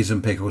a cheese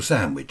and pickle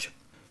sandwich.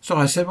 So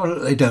I said, well,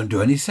 look, they don't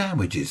do any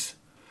sandwiches.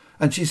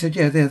 And she said,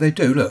 yeah, there they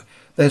do. Look,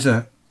 there's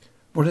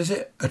what is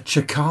it? A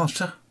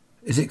cioccolata?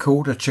 Is it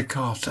called a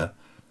cioccolata?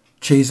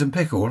 Cheese and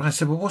pickle. And I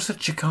said, well, what's a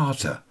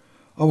cioccolata?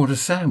 I want a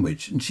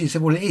sandwich. And she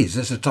said, well, it is.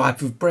 It's a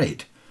type of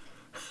bread.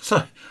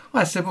 So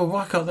I said, well,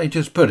 why can't they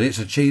just put it's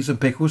a cheese and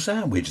pickle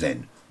sandwich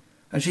then?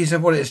 And she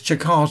said, well, it's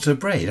cioccolata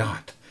bread.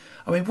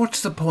 I mean,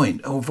 what's the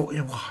point? I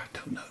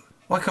don't know.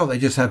 Why can't they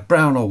just have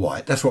brown or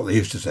white? That's what they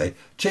used to say.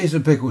 Cheese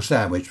and pickle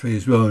sandwich,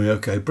 please. Well,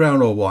 okay,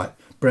 brown or white?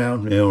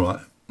 Brown, yeah, all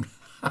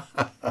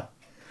right.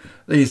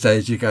 These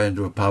days you go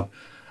into a pub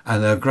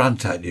and they'll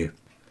grunt at you.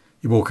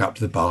 You walk up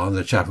to the bar and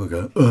the chap will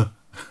go,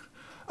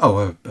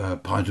 a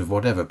pint of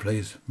whatever,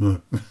 please.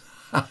 No,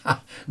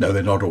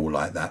 they're not all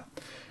like that.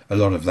 A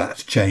lot of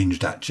that's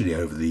changed actually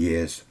over the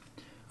years.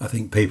 I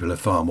think people are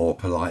far more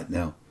polite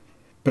now.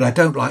 But I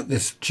don't like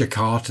this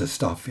cioccolata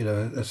stuff,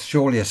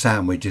 Surely a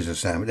sandwich is a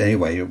sandwich.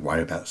 Anyway, you don't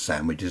worry about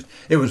sandwiches.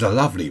 It was a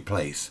lovely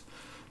place.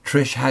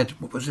 Trish had,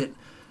 what was it?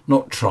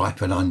 Not tripe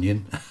and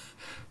onion.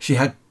 She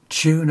had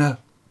tuna.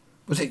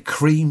 Was it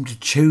creamed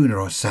tuna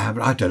or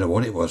salmon? I don't know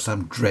what it was.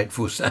 Some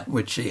dreadful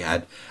sandwich she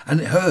had.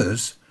 And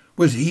hers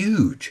was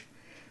huge.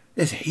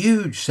 This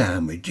huge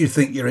sandwich. You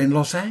think you're in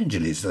Los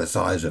Angeles, the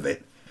size of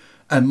it.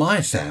 And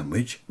my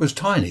sandwich was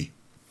tiny.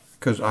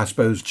 Because I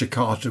suppose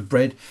cioccolata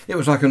bread, it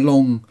was like a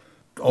long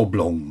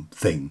oblong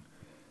thing.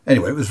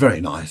 Anyway, it was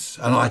very nice.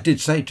 And I did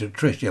say to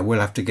Trish,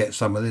 we'll have to get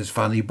some of this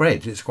funny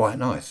bread. It's quite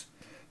nice.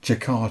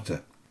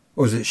 Cioccolata.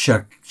 Or was it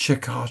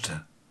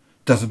cioccolata?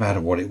 Doesn't matter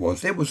what it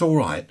was. It was all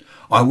right.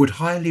 I would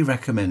highly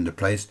recommend the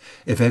place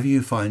if ever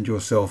you find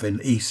yourself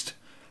in East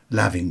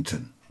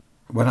Lavington.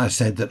 When I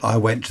said that I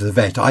went to the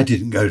vet, I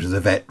didn't go to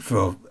the vet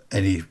for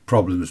any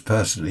problems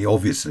personally,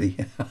 obviously.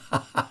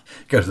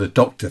 Go to the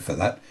doctor for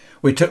that.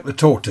 We took the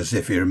tortoise,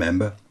 if you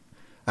remember.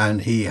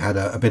 And he had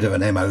a bit of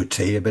an MOT,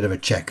 a bit of a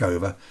check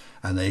over,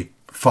 and they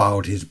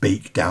filed his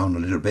beak down a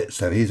little bit,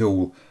 so he's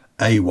all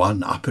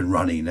A1 up and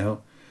running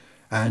now.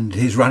 And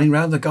he's running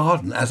around the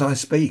garden as I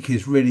speak.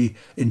 He's really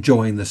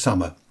enjoying the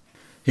summer.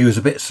 He was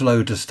a bit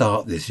slow to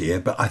start this year,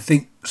 but I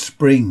think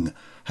spring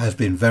has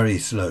been very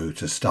slow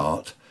to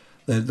start.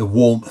 The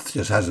warmth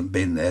just hasn't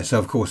been there, so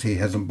of course he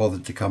hasn't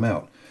bothered to come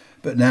out.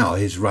 But now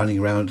he's running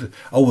around.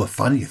 Oh, the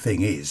funny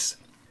thing is,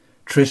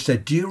 Trish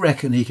said, do you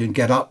reckon he can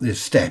get up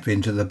this step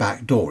into the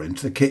back door,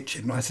 into the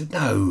kitchen? And I said,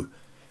 no,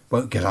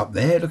 won't get up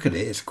there. Look at it,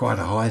 it's quite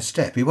a high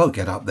step. He won't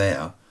get up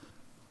there.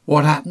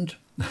 What happened?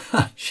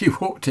 She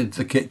walked into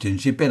the kitchen.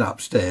 She'd been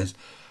upstairs.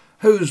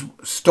 Who's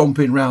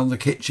stomping round the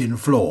kitchen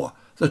floor?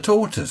 The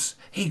tortoise.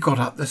 He got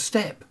up the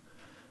step.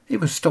 He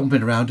was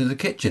stomping around in the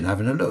kitchen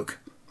having a look.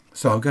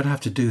 So I'm going to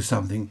have to do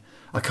something.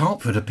 I can't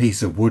put a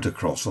piece of wood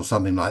across or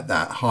something like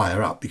that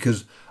higher up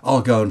because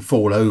I'll go and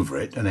fall over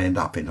it and end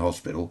up in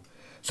hospital.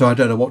 So I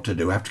don't know what to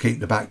do. I have to keep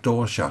the back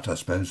door shut, I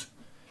suppose.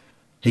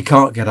 He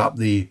can't get up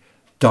the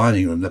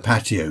dining room, the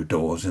patio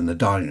doors in the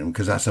dining room,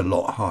 because that's a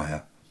lot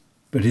higher.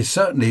 But he's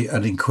certainly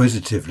an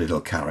inquisitive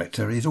little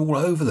character. He's all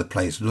over the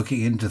place,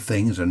 looking into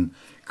things and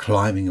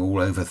climbing all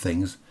over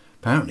things.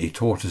 Apparently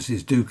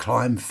tortoises do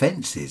climb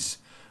fences.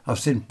 I've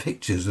seen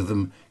pictures of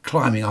them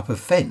climbing up a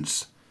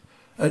fence.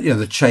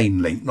 The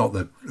chain link, not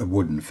the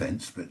wooden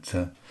fence.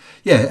 But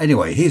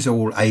anyway, he's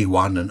all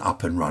A1 and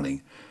up and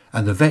running.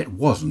 And the vet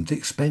wasn't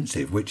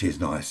expensive, which is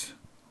nice.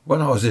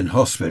 When I was in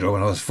hospital,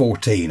 when I was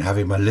 14,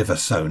 having my liver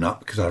sewn up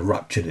because I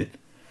ruptured it,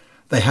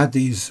 they had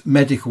these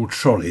medical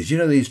trolleys. You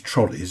know these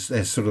trolleys?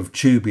 They're sort of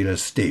tubular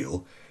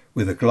steel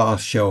with a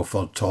glass shelf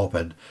on top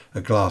and a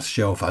glass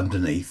shelf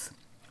underneath,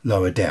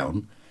 lower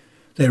down.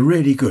 They're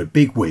really good.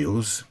 Big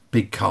wheels,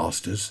 big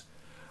casters.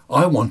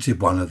 I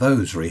wanted one of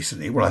those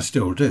recently. Well, I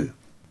still do.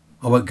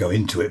 I won't go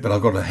into it, but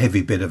I've got a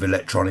heavy bit of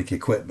electronic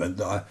equipment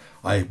that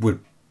I would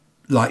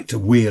like to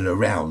wheel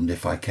around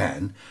if I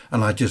can.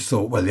 And I just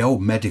thought, well, the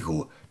old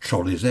medical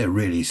trolleys, they're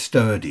really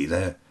sturdy.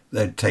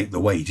 They'd take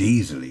the weight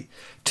easily.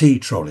 Tea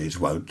trolleys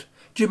won't.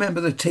 Do you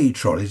remember the tea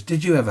trolleys?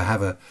 Did you ever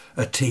have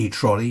a tea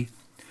trolley?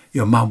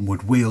 Your mum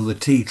would wheel the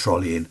tea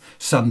trolley in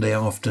Sunday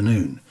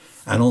afternoon,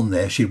 and on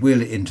there she'd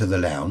wheel it into the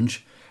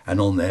lounge, and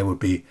on there would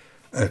be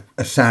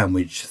a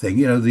sandwich thing.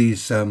 You know,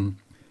 these,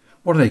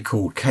 what are they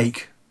called?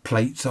 Cake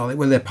plates, are they?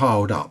 Well, they're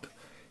piled up.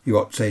 You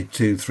got, say,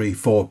 2, 3,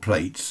 4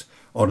 plates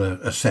on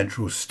a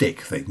central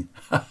stick thing.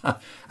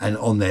 And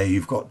on there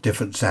you've got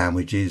different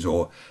sandwiches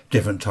or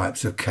different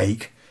types of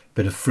cake,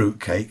 bit of fruit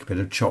cake, bit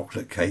of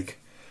chocolate cake,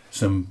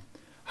 some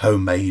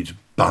homemade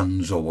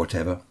buns or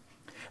whatever.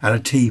 And a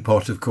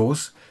teapot, of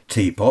course.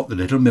 Teapot, the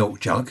little milk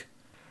jug.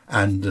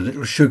 And the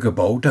little sugar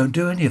bowl, don't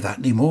do any of that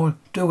anymore,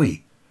 do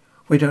we?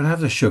 We don't have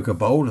the sugar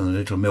bowl and the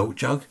little milk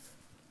jug.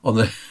 On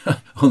the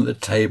on the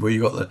table,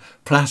 you got the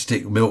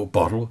plastic milk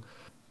bottle,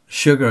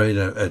 sugar in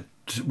a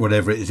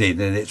whatever it is in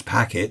its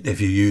packet.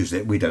 If you use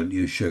it, we don't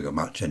use sugar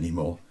much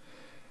anymore.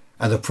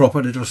 And the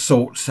proper little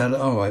salt cellar.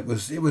 Oh, it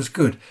was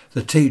good.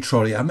 The tea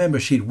trolley. I remember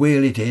she'd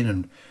wheel it in,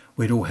 and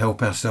we'd all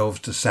help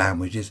ourselves to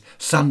sandwiches.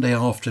 Sunday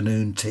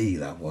afternoon tea,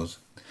 that was.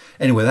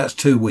 Anyway, that's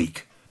too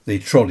weak. The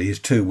trolley is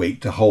too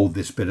weak to hold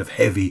this bit of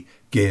heavy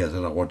gear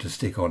that I want to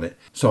stick on it.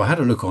 So I had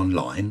a look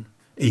online,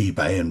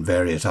 eBay and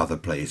various other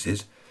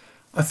places.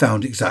 I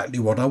found exactly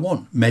what I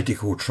want.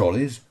 Medical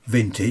trolleys,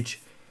 vintage,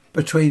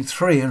 between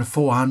 £300 and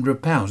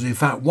 £400. In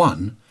fact,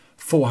 one,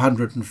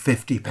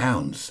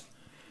 £450.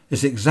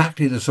 It's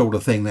exactly the sort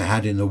of thing they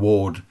had in the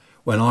ward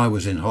when I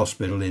was in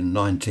hospital in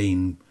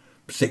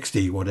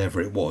 1960, whatever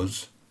it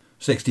was.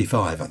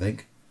 65, I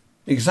think.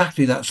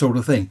 Exactly that sort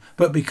of thing.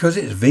 But because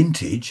it's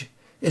vintage,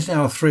 it's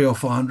now £300 or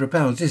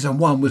 £400. This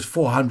one was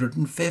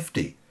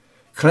 £450.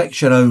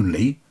 Collection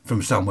only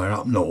from somewhere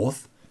up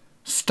north.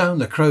 Stone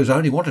the crows, I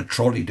only want a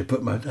trolley to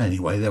put my...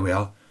 Anyway, there we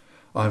are.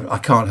 I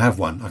can't have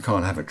one. I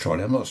can't have a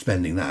trolley. I'm not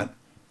spending that.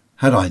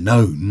 Had I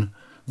known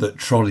that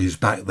trolleys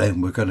back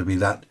then were going to be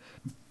that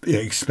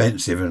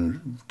expensive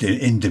and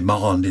in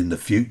demand in the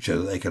future,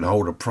 that they can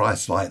hold a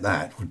price like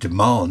that, or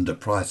demand a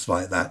price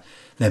like that,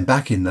 then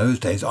back in those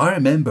days, I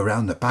remember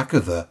around the back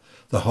of the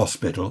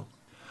hospital,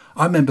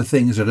 I remember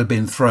things that had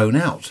been thrown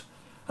out.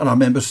 And I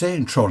remember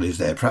seeing trolleys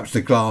there. Perhaps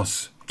the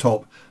glass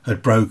top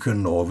had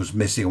broken or was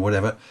missing or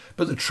whatever,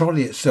 but the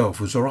trolley itself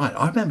was all right.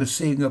 I remember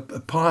seeing a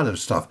pile of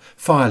stuff,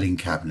 filing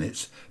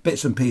cabinets,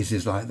 bits and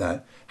pieces like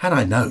that. Had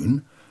I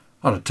known,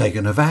 I'd have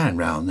taken a van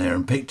round there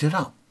and picked it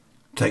up,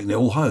 taken it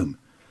all home,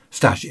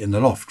 stash it in the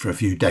loft for a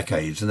few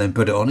decades and then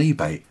put it on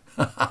eBay.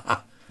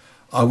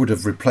 I would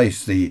have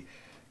replaced the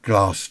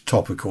glass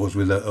top, of course,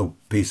 with a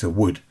piece of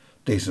wood,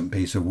 decent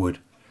piece of wood.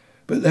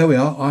 But there we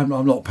are. I'm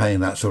not paying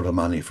that sort of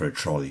money for a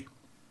trolley.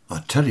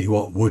 I tell you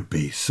what would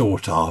be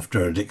sought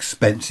after and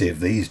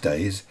expensive these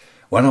days.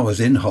 When I was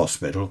in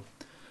hospital,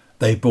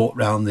 they brought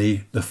round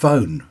the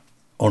phone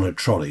on a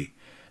trolley.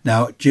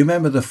 Now, do you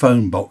remember the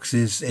phone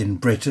boxes in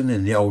Britain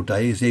in the old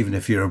days? Even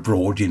if you're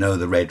abroad, you know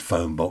the red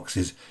phone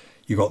boxes.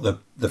 You got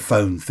the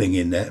phone thing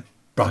in there,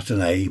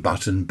 button A,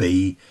 button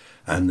B,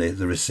 and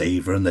the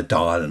receiver and the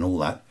dial and all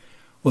that.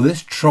 Well,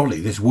 this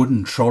trolley, this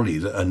wooden trolley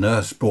that a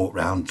nurse brought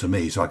round to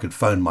me so I could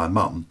phone my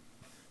mum,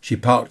 she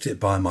parked it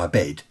by my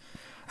bed,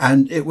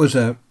 and it was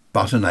a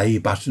button A,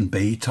 button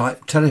B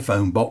type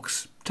telephone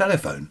box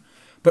telephone,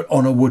 but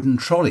on a wooden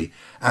trolley,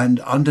 and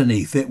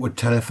underneath it were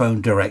telephone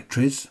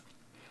directories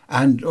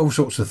and all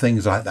sorts of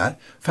things like that.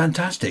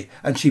 Fantastic.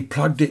 And she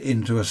plugged it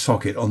into a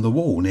socket on the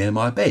wall near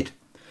my bed.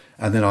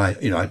 And then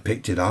I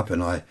picked it up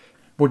and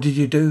what did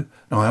you do?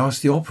 And I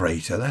asked the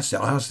operator, that's it,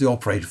 I asked the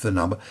operator for the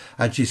number,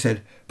 and she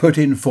said, put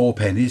in 4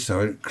 pennies,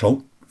 so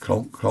clonk,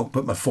 clonk, clonk,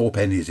 put my 4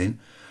 pennies in,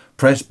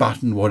 press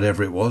button,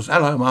 whatever it was.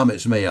 Hello, Mum,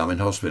 it's me, I'm in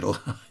hospital.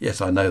 Yes,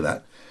 I know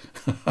that.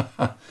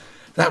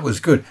 That was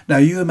good. Now,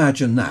 you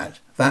imagine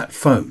that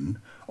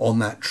phone on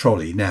that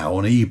trolley now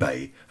on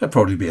eBay, that'd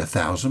probably be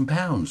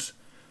 £1,000.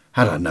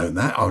 Had I known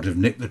that, I would have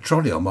nicked the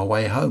trolley on my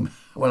way home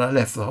when I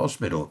left the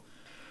hospital.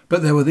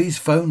 But there were these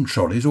phone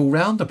trolleys all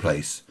round the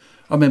place.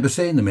 I remember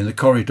seeing them in the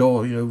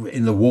corridor,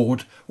 in the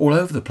ward, all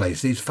over the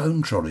place, these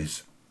phone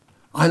trolleys.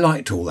 I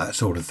liked all that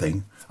sort of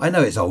thing. I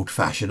know it's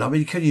old-fashioned. I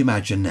mean, can you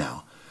imagine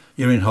now?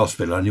 You're in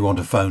hospital and you want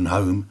to phone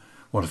home,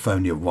 want to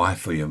phone your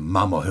wife or your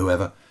mum or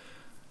whoever,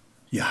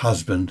 your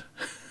husband,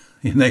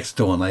 your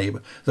next-door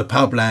neighbour, the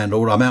pub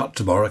landlord, I'm out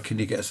tomorrow, can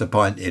you get us a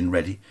pint in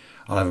ready?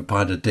 I'll have a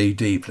pint of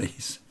DD,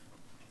 please.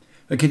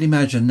 But can you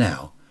imagine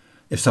now,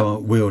 if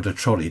someone wheeled a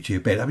trolley to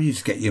your bed? I mean, you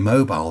just get your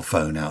mobile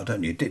phone out,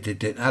 don't you?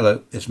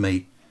 Hello, it's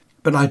me.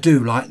 But I do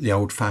like the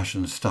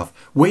old-fashioned stuff.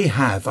 We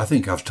have, I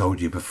think I've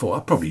told you before,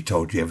 I've probably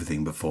told you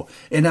everything before,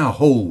 in our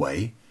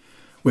hallway,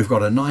 we've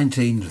got a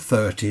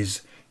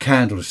 1930s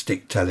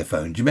candlestick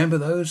telephone. Do you remember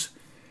those?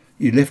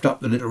 You lift up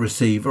the little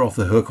receiver off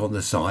the hook on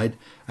the side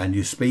and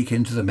you speak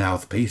into the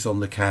mouthpiece on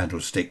the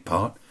candlestick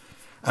part.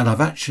 And I've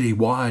actually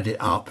wired it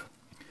up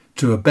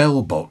to a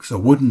bell box, a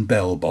wooden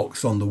bell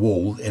box on the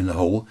wall in the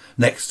hall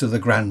next to the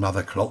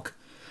grandmother clock.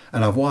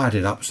 And I've wired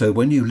it up so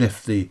when you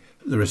lift the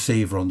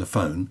receiver on the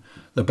phone,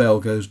 the bell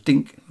goes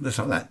dink, just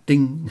like that,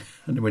 ding.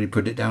 And when you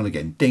put it down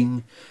again,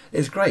 ding.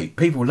 It's great.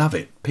 People love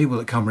it. People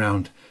that come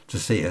round to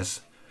see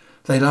us,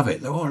 they love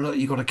it. Oh, look,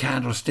 you've got a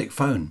candlestick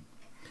phone.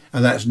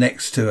 And that's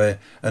next to a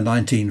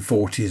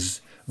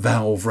 1940s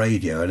valve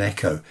radio, an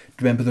Echo. Do you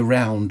remember the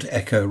round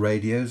Echo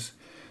radios?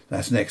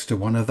 That's next to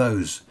one of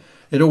those.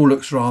 It all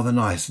looks rather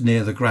nice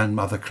near the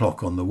grandmother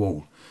clock on the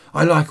wall.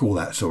 I like all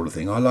that sort of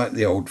thing. I like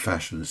the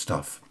old-fashioned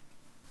stuff.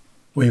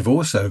 We've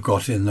also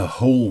got in the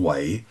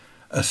hallway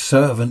a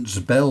servant's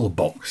bell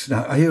box.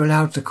 Now, are you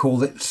allowed to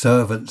call it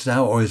servants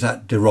now, or is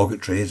that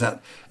derogatory? Is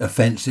that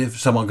offensive?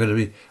 Someone going to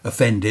be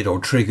offended or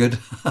triggered?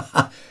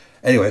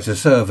 Anyway, it's a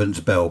servant's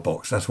bell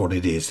box. That's what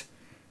it is.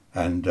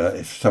 And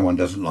if someone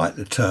doesn't like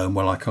the term,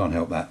 well, I can't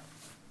help that.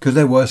 Because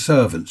there were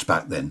servants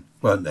back then,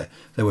 weren't there?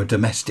 There were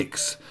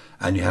domestics,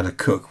 and you had a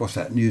cook. What's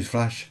that,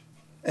 newsflash?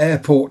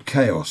 Airport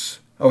chaos.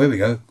 Oh, here we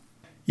go.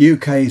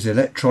 UK's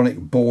electronic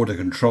border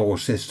control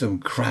system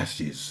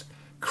crashes.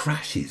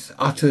 Crashes.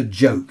 Utter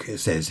joke, it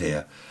says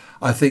here.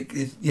 I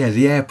think,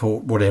 the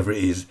airport, whatever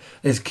it is,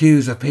 there's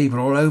queues of people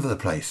all over the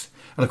place.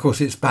 And of course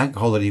it's bank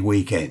holiday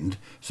weekend,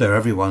 so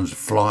everyone's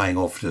flying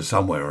off to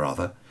somewhere or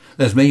other.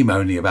 There's me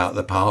moaning about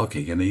the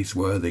parking in East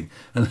Worthing,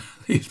 and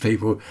these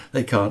people,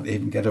 they can't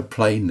even get a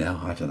plane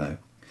now. I don't know.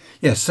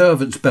 Yeah,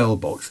 servant's bell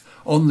box.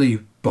 On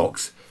the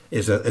box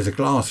is a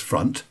glass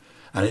front,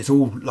 and it's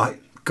all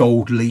like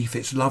gold leaf.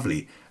 It's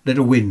lovely.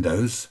 Little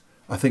windows.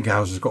 I think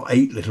ours has got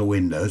 8 little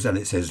windows, and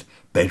it says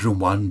bedroom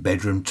 1,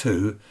 bedroom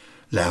 2,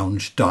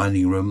 lounge,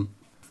 dining room,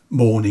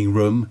 morning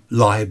room,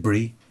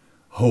 library,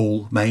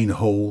 hall, main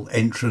hall,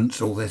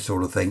 entrance, all this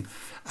sort of thing.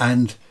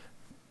 And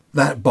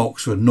that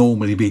box would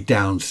normally be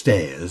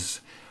downstairs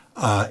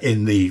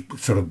in the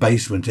sort of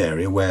basement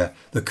area where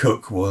the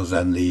cook was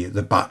and the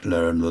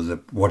butler and the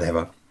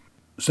whatever.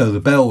 So the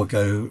bell would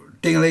go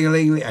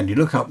ding-a-ling-a-ling, and you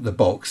look up the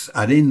box,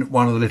 and in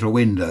one of the little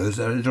windows,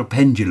 a little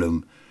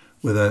pendulum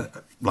with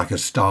like a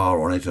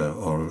star on it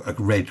or a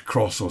red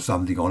cross or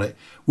something on it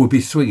would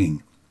be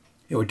swinging.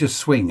 It would just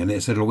swing in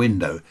its little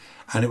window,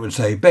 and it would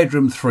say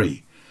bedroom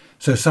 3.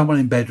 So someone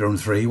in bedroom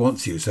 3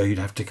 wants you, so you'd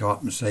have to go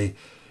up and say,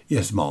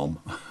 yes, ma'am.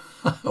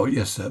 Oh,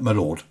 yes, sir, my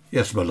lord.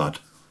 Yes, my lad.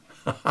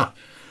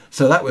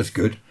 So that was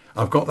good.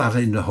 I've got that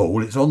in the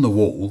hall. It's on the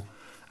wall,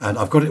 and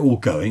I've got it all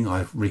going.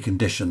 I've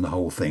reconditioned the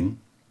whole thing,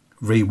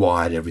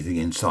 rewired everything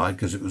inside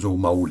because it was all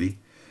mouldy.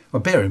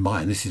 Well, bear in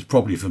mind, this is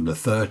probably from the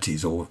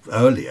 30s or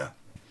earlier.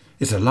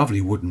 It's a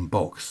lovely wooden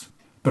box,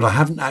 but I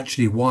haven't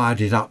actually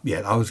wired it up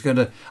yet.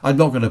 I'm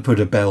not going to put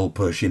a bell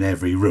push in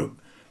every room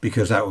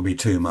because that would be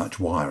too much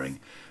wiring.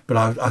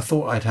 But I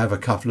thought I'd have a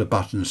couple of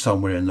buttons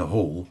somewhere in the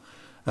hall,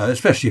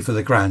 especially for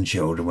the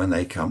grandchildren when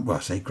they come. Well, I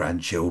say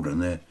grandchildren,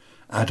 they're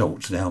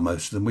adults now,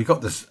 most of them. We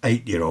got this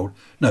 8-year-old.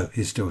 No,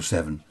 he's still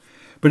 7.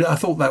 But I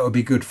thought that would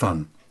be good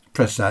fun.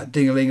 Press that,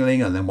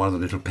 ding-a-ling-a-ling, and then one of the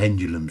little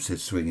pendulums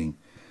is swinging.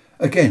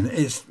 Again,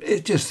 it's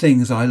just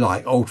things I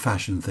like,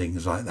 old-fashioned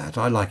things like that.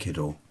 I like it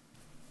all.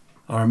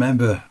 I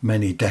remember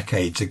many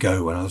decades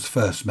ago when I was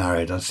first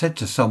married, I said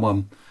to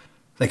someone,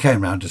 they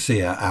came round to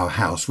see our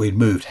house. We'd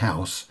moved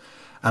house.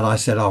 And I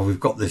said, we've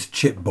got this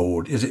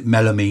chipboard. Is it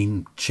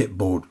melamine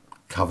chipboard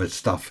covered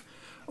stuff?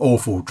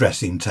 Awful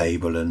dressing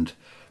table and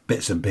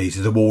bits and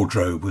pieces. The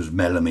wardrobe was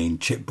melamine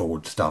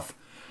chipboard stuff.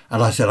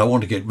 And I said, I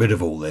want to get rid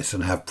of all this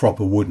and have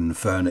proper wooden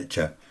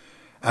furniture.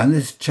 And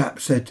this chap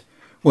said,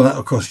 well,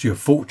 that'll cost you a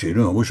fortune.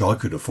 Oh, I wish I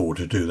could afford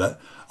to do that.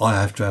 I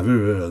have to have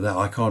that.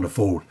 I can't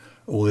afford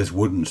all this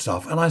wooden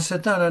stuff. And I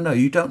said, no,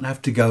 you don't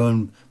have to go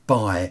and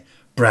buy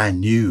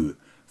brand new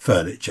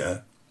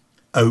furniture,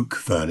 oak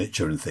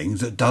furniture and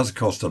things. It does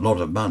cost a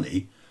lot of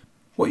money.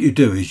 What you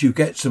do is you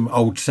get some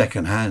old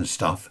second-hand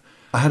stuff.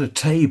 I had a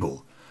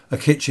table, a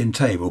kitchen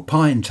table,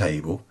 pine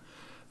table,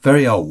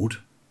 very old,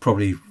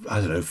 probably,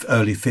 I don't know,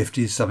 early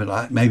 50s, something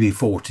like that, maybe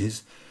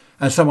 40s,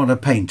 and someone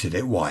had painted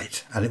it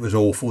white, and it was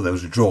awful. There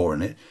was a drawer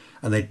in it,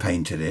 and they'd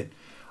painted it.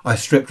 I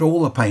stripped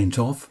all the paint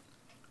off,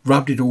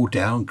 rubbed it all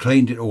down,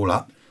 cleaned it all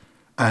up,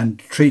 and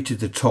treated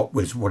the top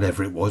with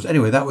whatever it was.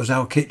 Anyway, that was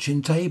our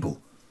kitchen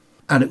table.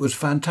 And it was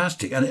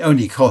fantastic. And it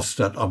only cost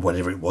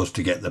whatever it was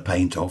to get the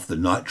paint off, the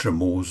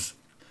nitramors,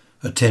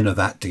 a tin of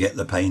that to get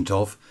the paint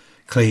off,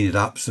 clean it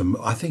up.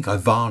 I think I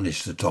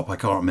varnished the top, I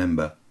can't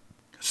remember.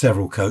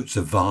 Several coats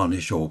of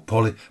varnish or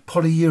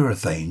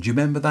polyurethane, do you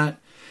remember that?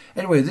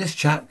 Anyway, this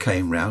chap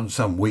came round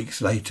some weeks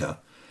later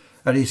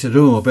and he said,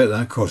 I bet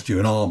that cost you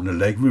an arm and a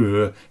leg.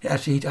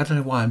 Actually, I don't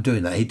know why I'm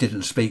doing that. He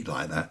didn't speak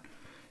like that.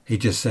 He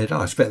just said,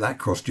 I expect that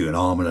cost you an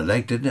arm and a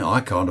leg, didn't it?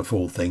 I can't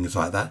afford things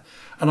like that.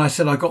 And I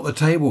said, I got the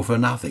table for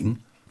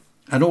nothing,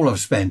 and all I've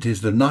spent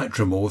is the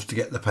nitramors to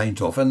get the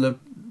paint off and the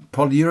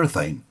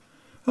polyurethane.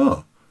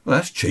 Oh, well,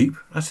 that's cheap.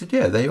 I said,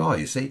 yeah, there you are,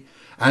 you see.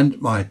 And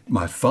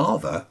my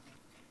father,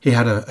 he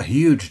had a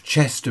huge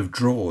chest of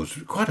drawers,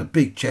 quite a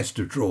big chest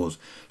of drawers.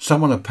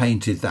 Someone had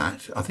painted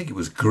that. I think it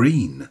was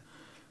green.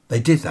 They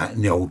did that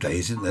in the old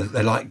days, didn't they?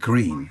 They like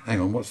green. Hang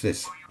on, what's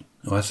this?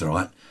 Oh, that's all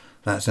right.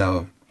 That's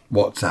our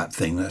WhatsApp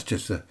thing. That's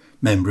just a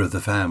member of the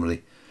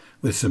family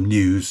with some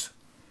news.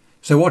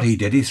 So what he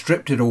did, he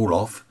stripped it all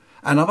off,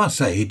 and I must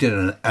say he did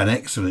an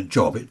excellent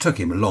job. It took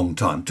him a long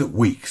time, it took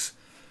weeks.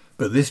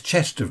 But this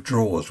chest of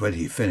drawers, when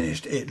he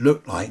finished, it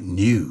looked like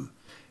new.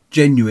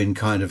 Genuine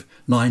kind of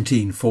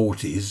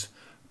 1940s,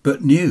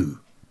 but new.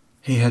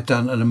 He had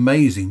done an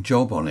amazing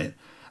job on it,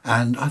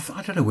 and I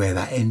don't know where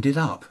that ended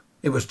up.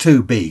 It was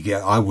too big.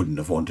 I wouldn't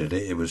have wanted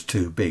it. It was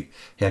too big.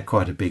 He had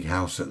quite a big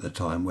house at the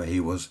time where he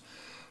was.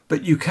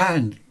 But you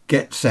can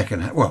get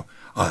second-hand. Well,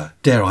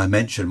 dare I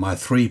mention my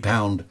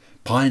 £3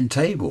 pine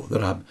table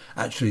that I'm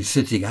actually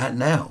sitting at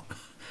now.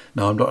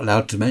 No, I'm not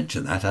allowed to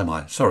mention that, am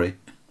I? Sorry.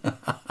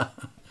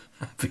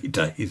 Happy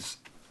days.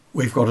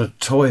 We've got a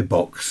toy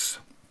box.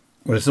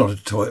 Well, it's not a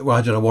toy. Well,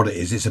 I don't know what it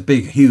is. It's a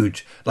big,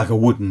 huge, like a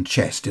wooden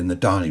chest in the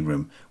dining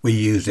room. We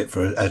use it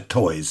for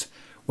toys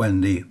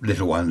when the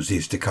little ones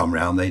used to come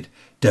round, they'd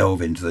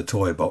delve into the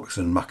toy box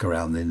and muck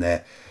around in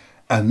there.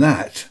 And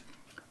that,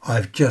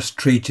 I've just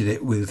treated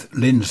it with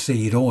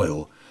linseed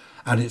oil,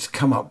 and it's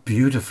come up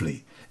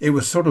beautifully. It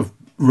was sort of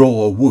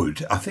raw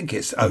wood. I think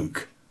it's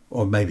oak,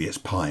 or maybe it's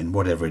pine,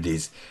 whatever it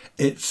is.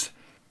 It's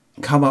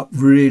come up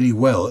really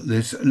well.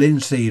 This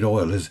linseed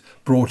oil has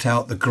brought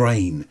out the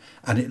grain,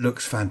 and it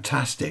looks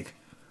fantastic.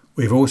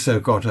 We've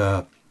also got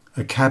a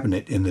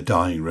cabinet in the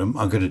dining room.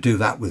 I'm going to do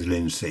that with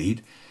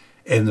linseed.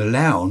 In the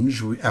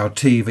lounge, our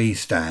TV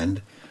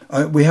stand,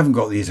 we haven't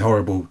got these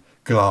horrible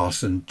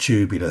glass and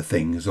tubular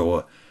things,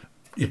 or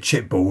your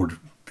chipboard,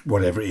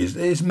 whatever it is.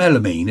 It's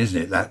melamine,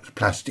 isn't it? That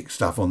plastic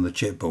stuff on the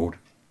chipboard.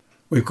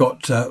 We've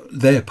got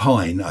their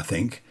pine, I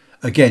think.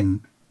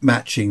 Again,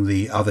 matching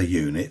the other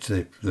unit,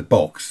 the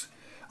box.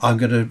 I'm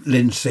going to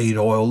linseed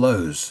oil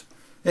those.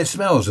 It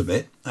smells a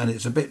bit, and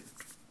it's a bit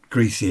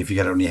greasy if you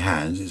get it on your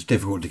hands. It's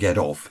difficult to get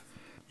off.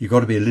 You've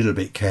got to be a little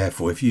bit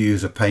careful. If you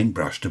use a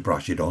paintbrush to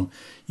brush it on,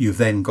 you've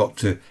then got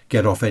to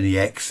get off any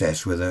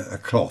excess with a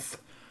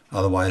cloth.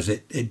 Otherwise,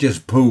 it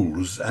just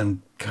pools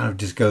and kind of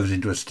just goes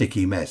into a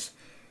sticky mess.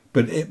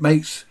 But it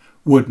makes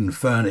wooden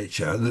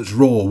furniture, that's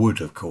raw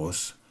wood, of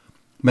course,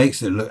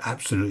 makes it look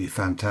absolutely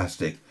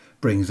fantastic.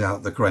 Brings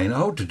out the grain.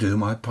 I ought to do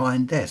my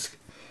pine desk.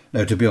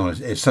 No, to be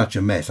honest, it's such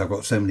a mess. I've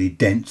got so many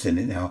dents in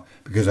it now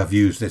because I've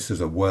used this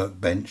as a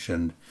workbench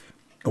and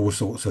all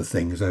sorts of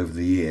things over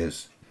the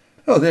years.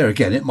 Oh, there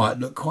again, it might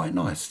look quite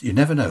nice. You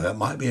never know. That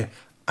might be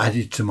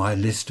added to my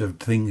list of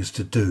things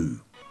to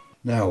do.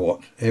 Now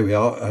what? Here we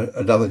are,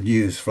 another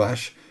news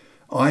flash.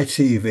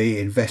 ITV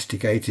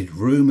investigated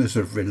rumours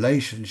of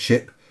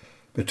relationship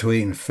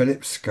between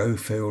Philip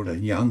Schofield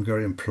and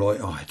younger employee.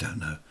 Oh, I don't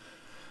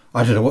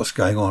know what's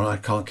going on. I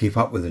can't keep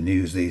up with the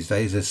news these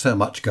days. There's so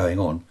much going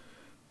on.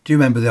 Do you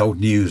remember the old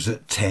news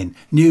at 10?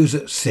 News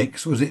at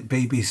 6, was it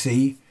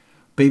BBC?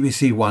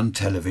 BBC One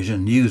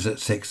television, news at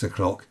 6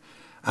 o'clock.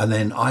 And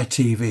then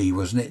ITV,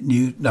 wasn't it?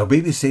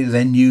 BBC,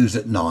 then news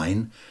at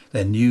 9.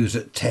 Then news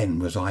at 10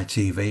 was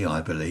ITV,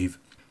 I believe.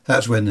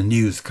 That's when the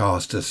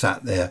newscaster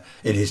sat there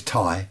in his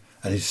tie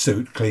and his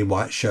suit, clean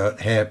white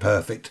shirt, hair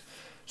perfect.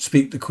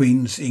 Speak the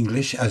Queen's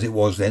English, as it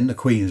was then, the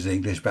Queen's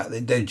English back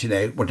then. Don't you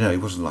know? Well, no, he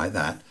wasn't like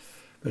that.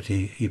 But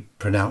he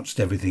pronounced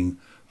everything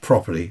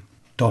properly,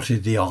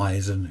 dotted the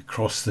I's and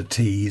crossed the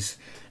T's.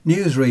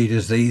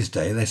 Newsreaders these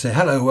days, they say,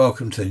 hello,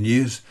 welcome to the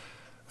news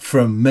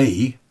from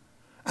me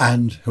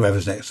and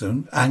whoever's next to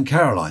them, and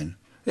Caroline.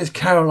 It's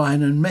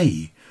Caroline and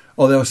me.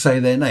 Or they'll say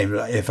their name.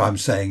 If I'm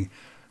saying,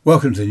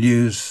 welcome to the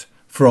news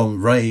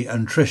from Ray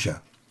and Tricia.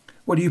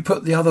 Well, you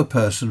put the other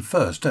person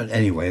first, don't?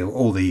 Anyway,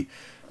 all the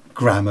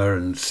grammar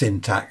and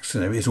syntax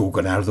and it's all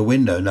gone out of the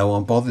window. No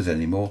one bothers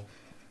anymore.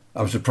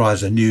 I'm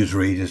surprised the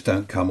newsreaders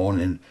don't come on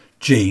in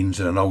jeans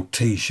and an old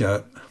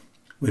T-shirt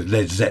with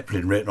Led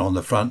Zeppelin written on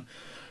the front.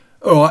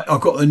 All right,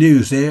 I've got the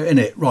news here,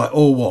 innit? Right,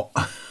 or what?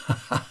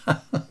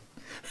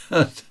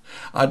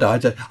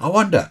 I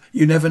wonder,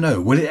 you never know,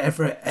 will it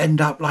ever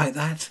end up like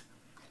that?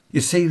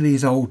 You see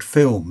these old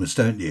films,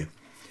 don't you?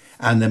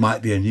 And there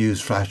might be a news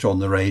flash on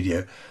the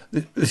radio.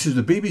 This is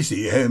the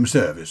BBC Home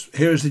Service.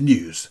 Here's the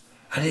news.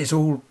 And it's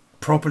all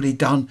properly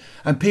done.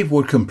 And people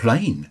would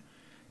complain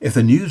if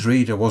the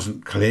newsreader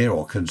wasn't clear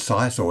or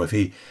concise, or if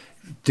he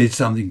did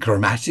something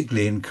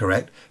grammatically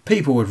incorrect.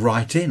 People would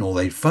write in, or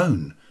they'd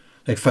phone.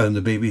 They'd phone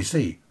the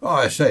BBC. Oh,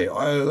 I say,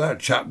 that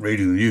chap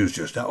reading the news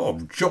just now, oh,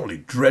 jolly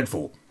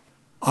dreadful.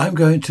 I'm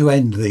going to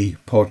end the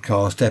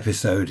podcast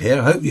episode here.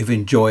 I hope you've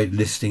enjoyed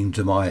listening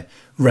to my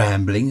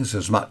ramblings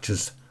as much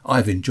as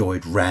I've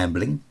enjoyed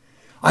rambling.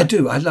 I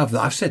do. I love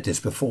that. I've said this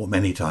before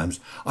many times.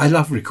 I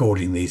love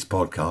recording these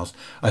podcasts.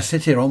 I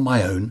sit here on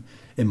my own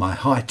in my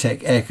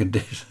high-tech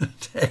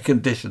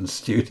air-conditioned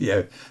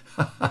studio.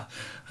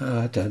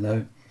 I don't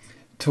know.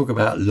 Talk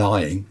about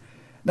lying.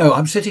 No,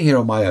 I'm sitting here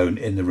on my own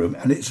in the room,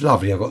 and it's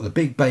lovely. I've got the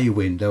big bay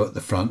window at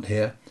the front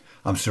here.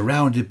 I'm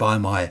surrounded by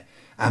my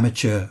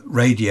amateur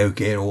radio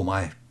gear, all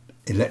my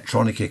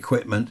electronic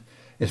equipment.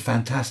 It's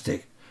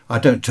fantastic. I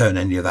don't turn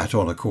any of that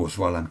on, of course,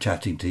 while I'm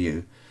chatting to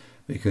you,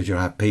 because you'll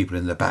have people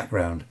in the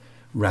background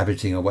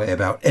rabbiting away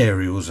about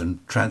aerials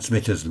and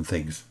transmitters and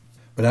things.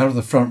 But out of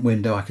the front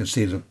window I can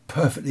see the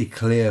perfectly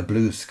clear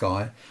blue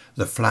sky,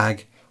 the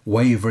flag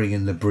wavering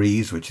in the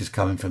breeze which is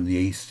coming from the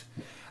east,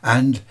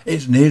 and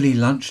it's nearly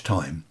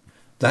lunchtime.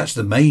 That's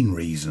the main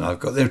reason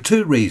there are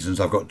two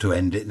reasons I've got to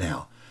end it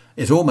now.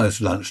 It's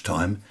almost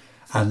lunchtime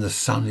and the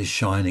sun is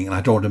shining and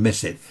I don't want to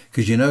miss it,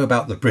 because you know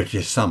about the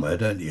British summer,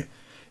 don't you?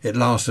 It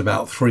lasts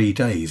about 3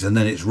 days and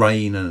then it's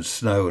rain and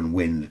snow and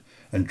wind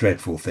and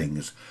dreadful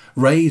things.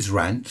 Raise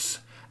rants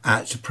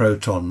at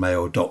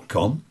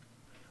protonmail.com.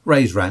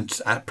 Raise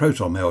rants at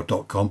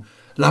protonmail.com.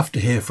 Love to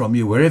hear from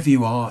you wherever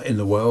you are in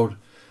the world.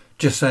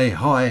 Just say,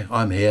 hi,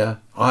 I'm here.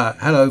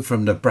 Hello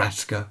from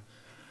Nebraska.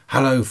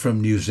 Hello from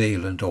New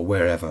Zealand or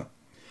wherever.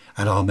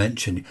 And I'll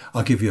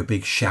give you a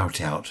big shout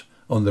out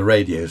on the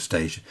radio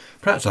station.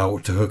 Perhaps I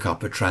ought to hook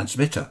up a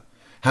transmitter.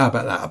 How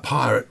about that? A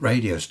pirate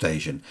radio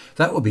station.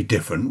 That would be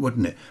different,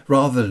 wouldn't it?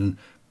 Rather than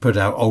put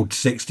out old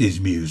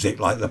 60s music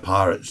like the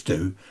pirates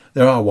do.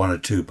 There are one or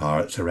two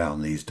pirates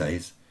around these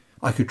days.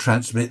 I could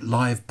transmit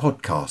live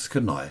podcasts,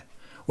 couldn't I?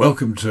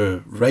 Welcome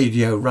to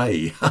Radio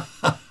Ray.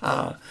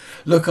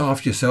 Look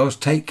after yourselves,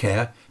 take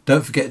care,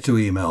 don't forget to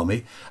email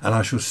me, and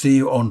I shall see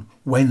you on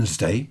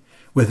Wednesday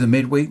with the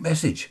midweek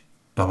message.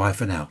 Bye-bye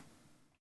for now.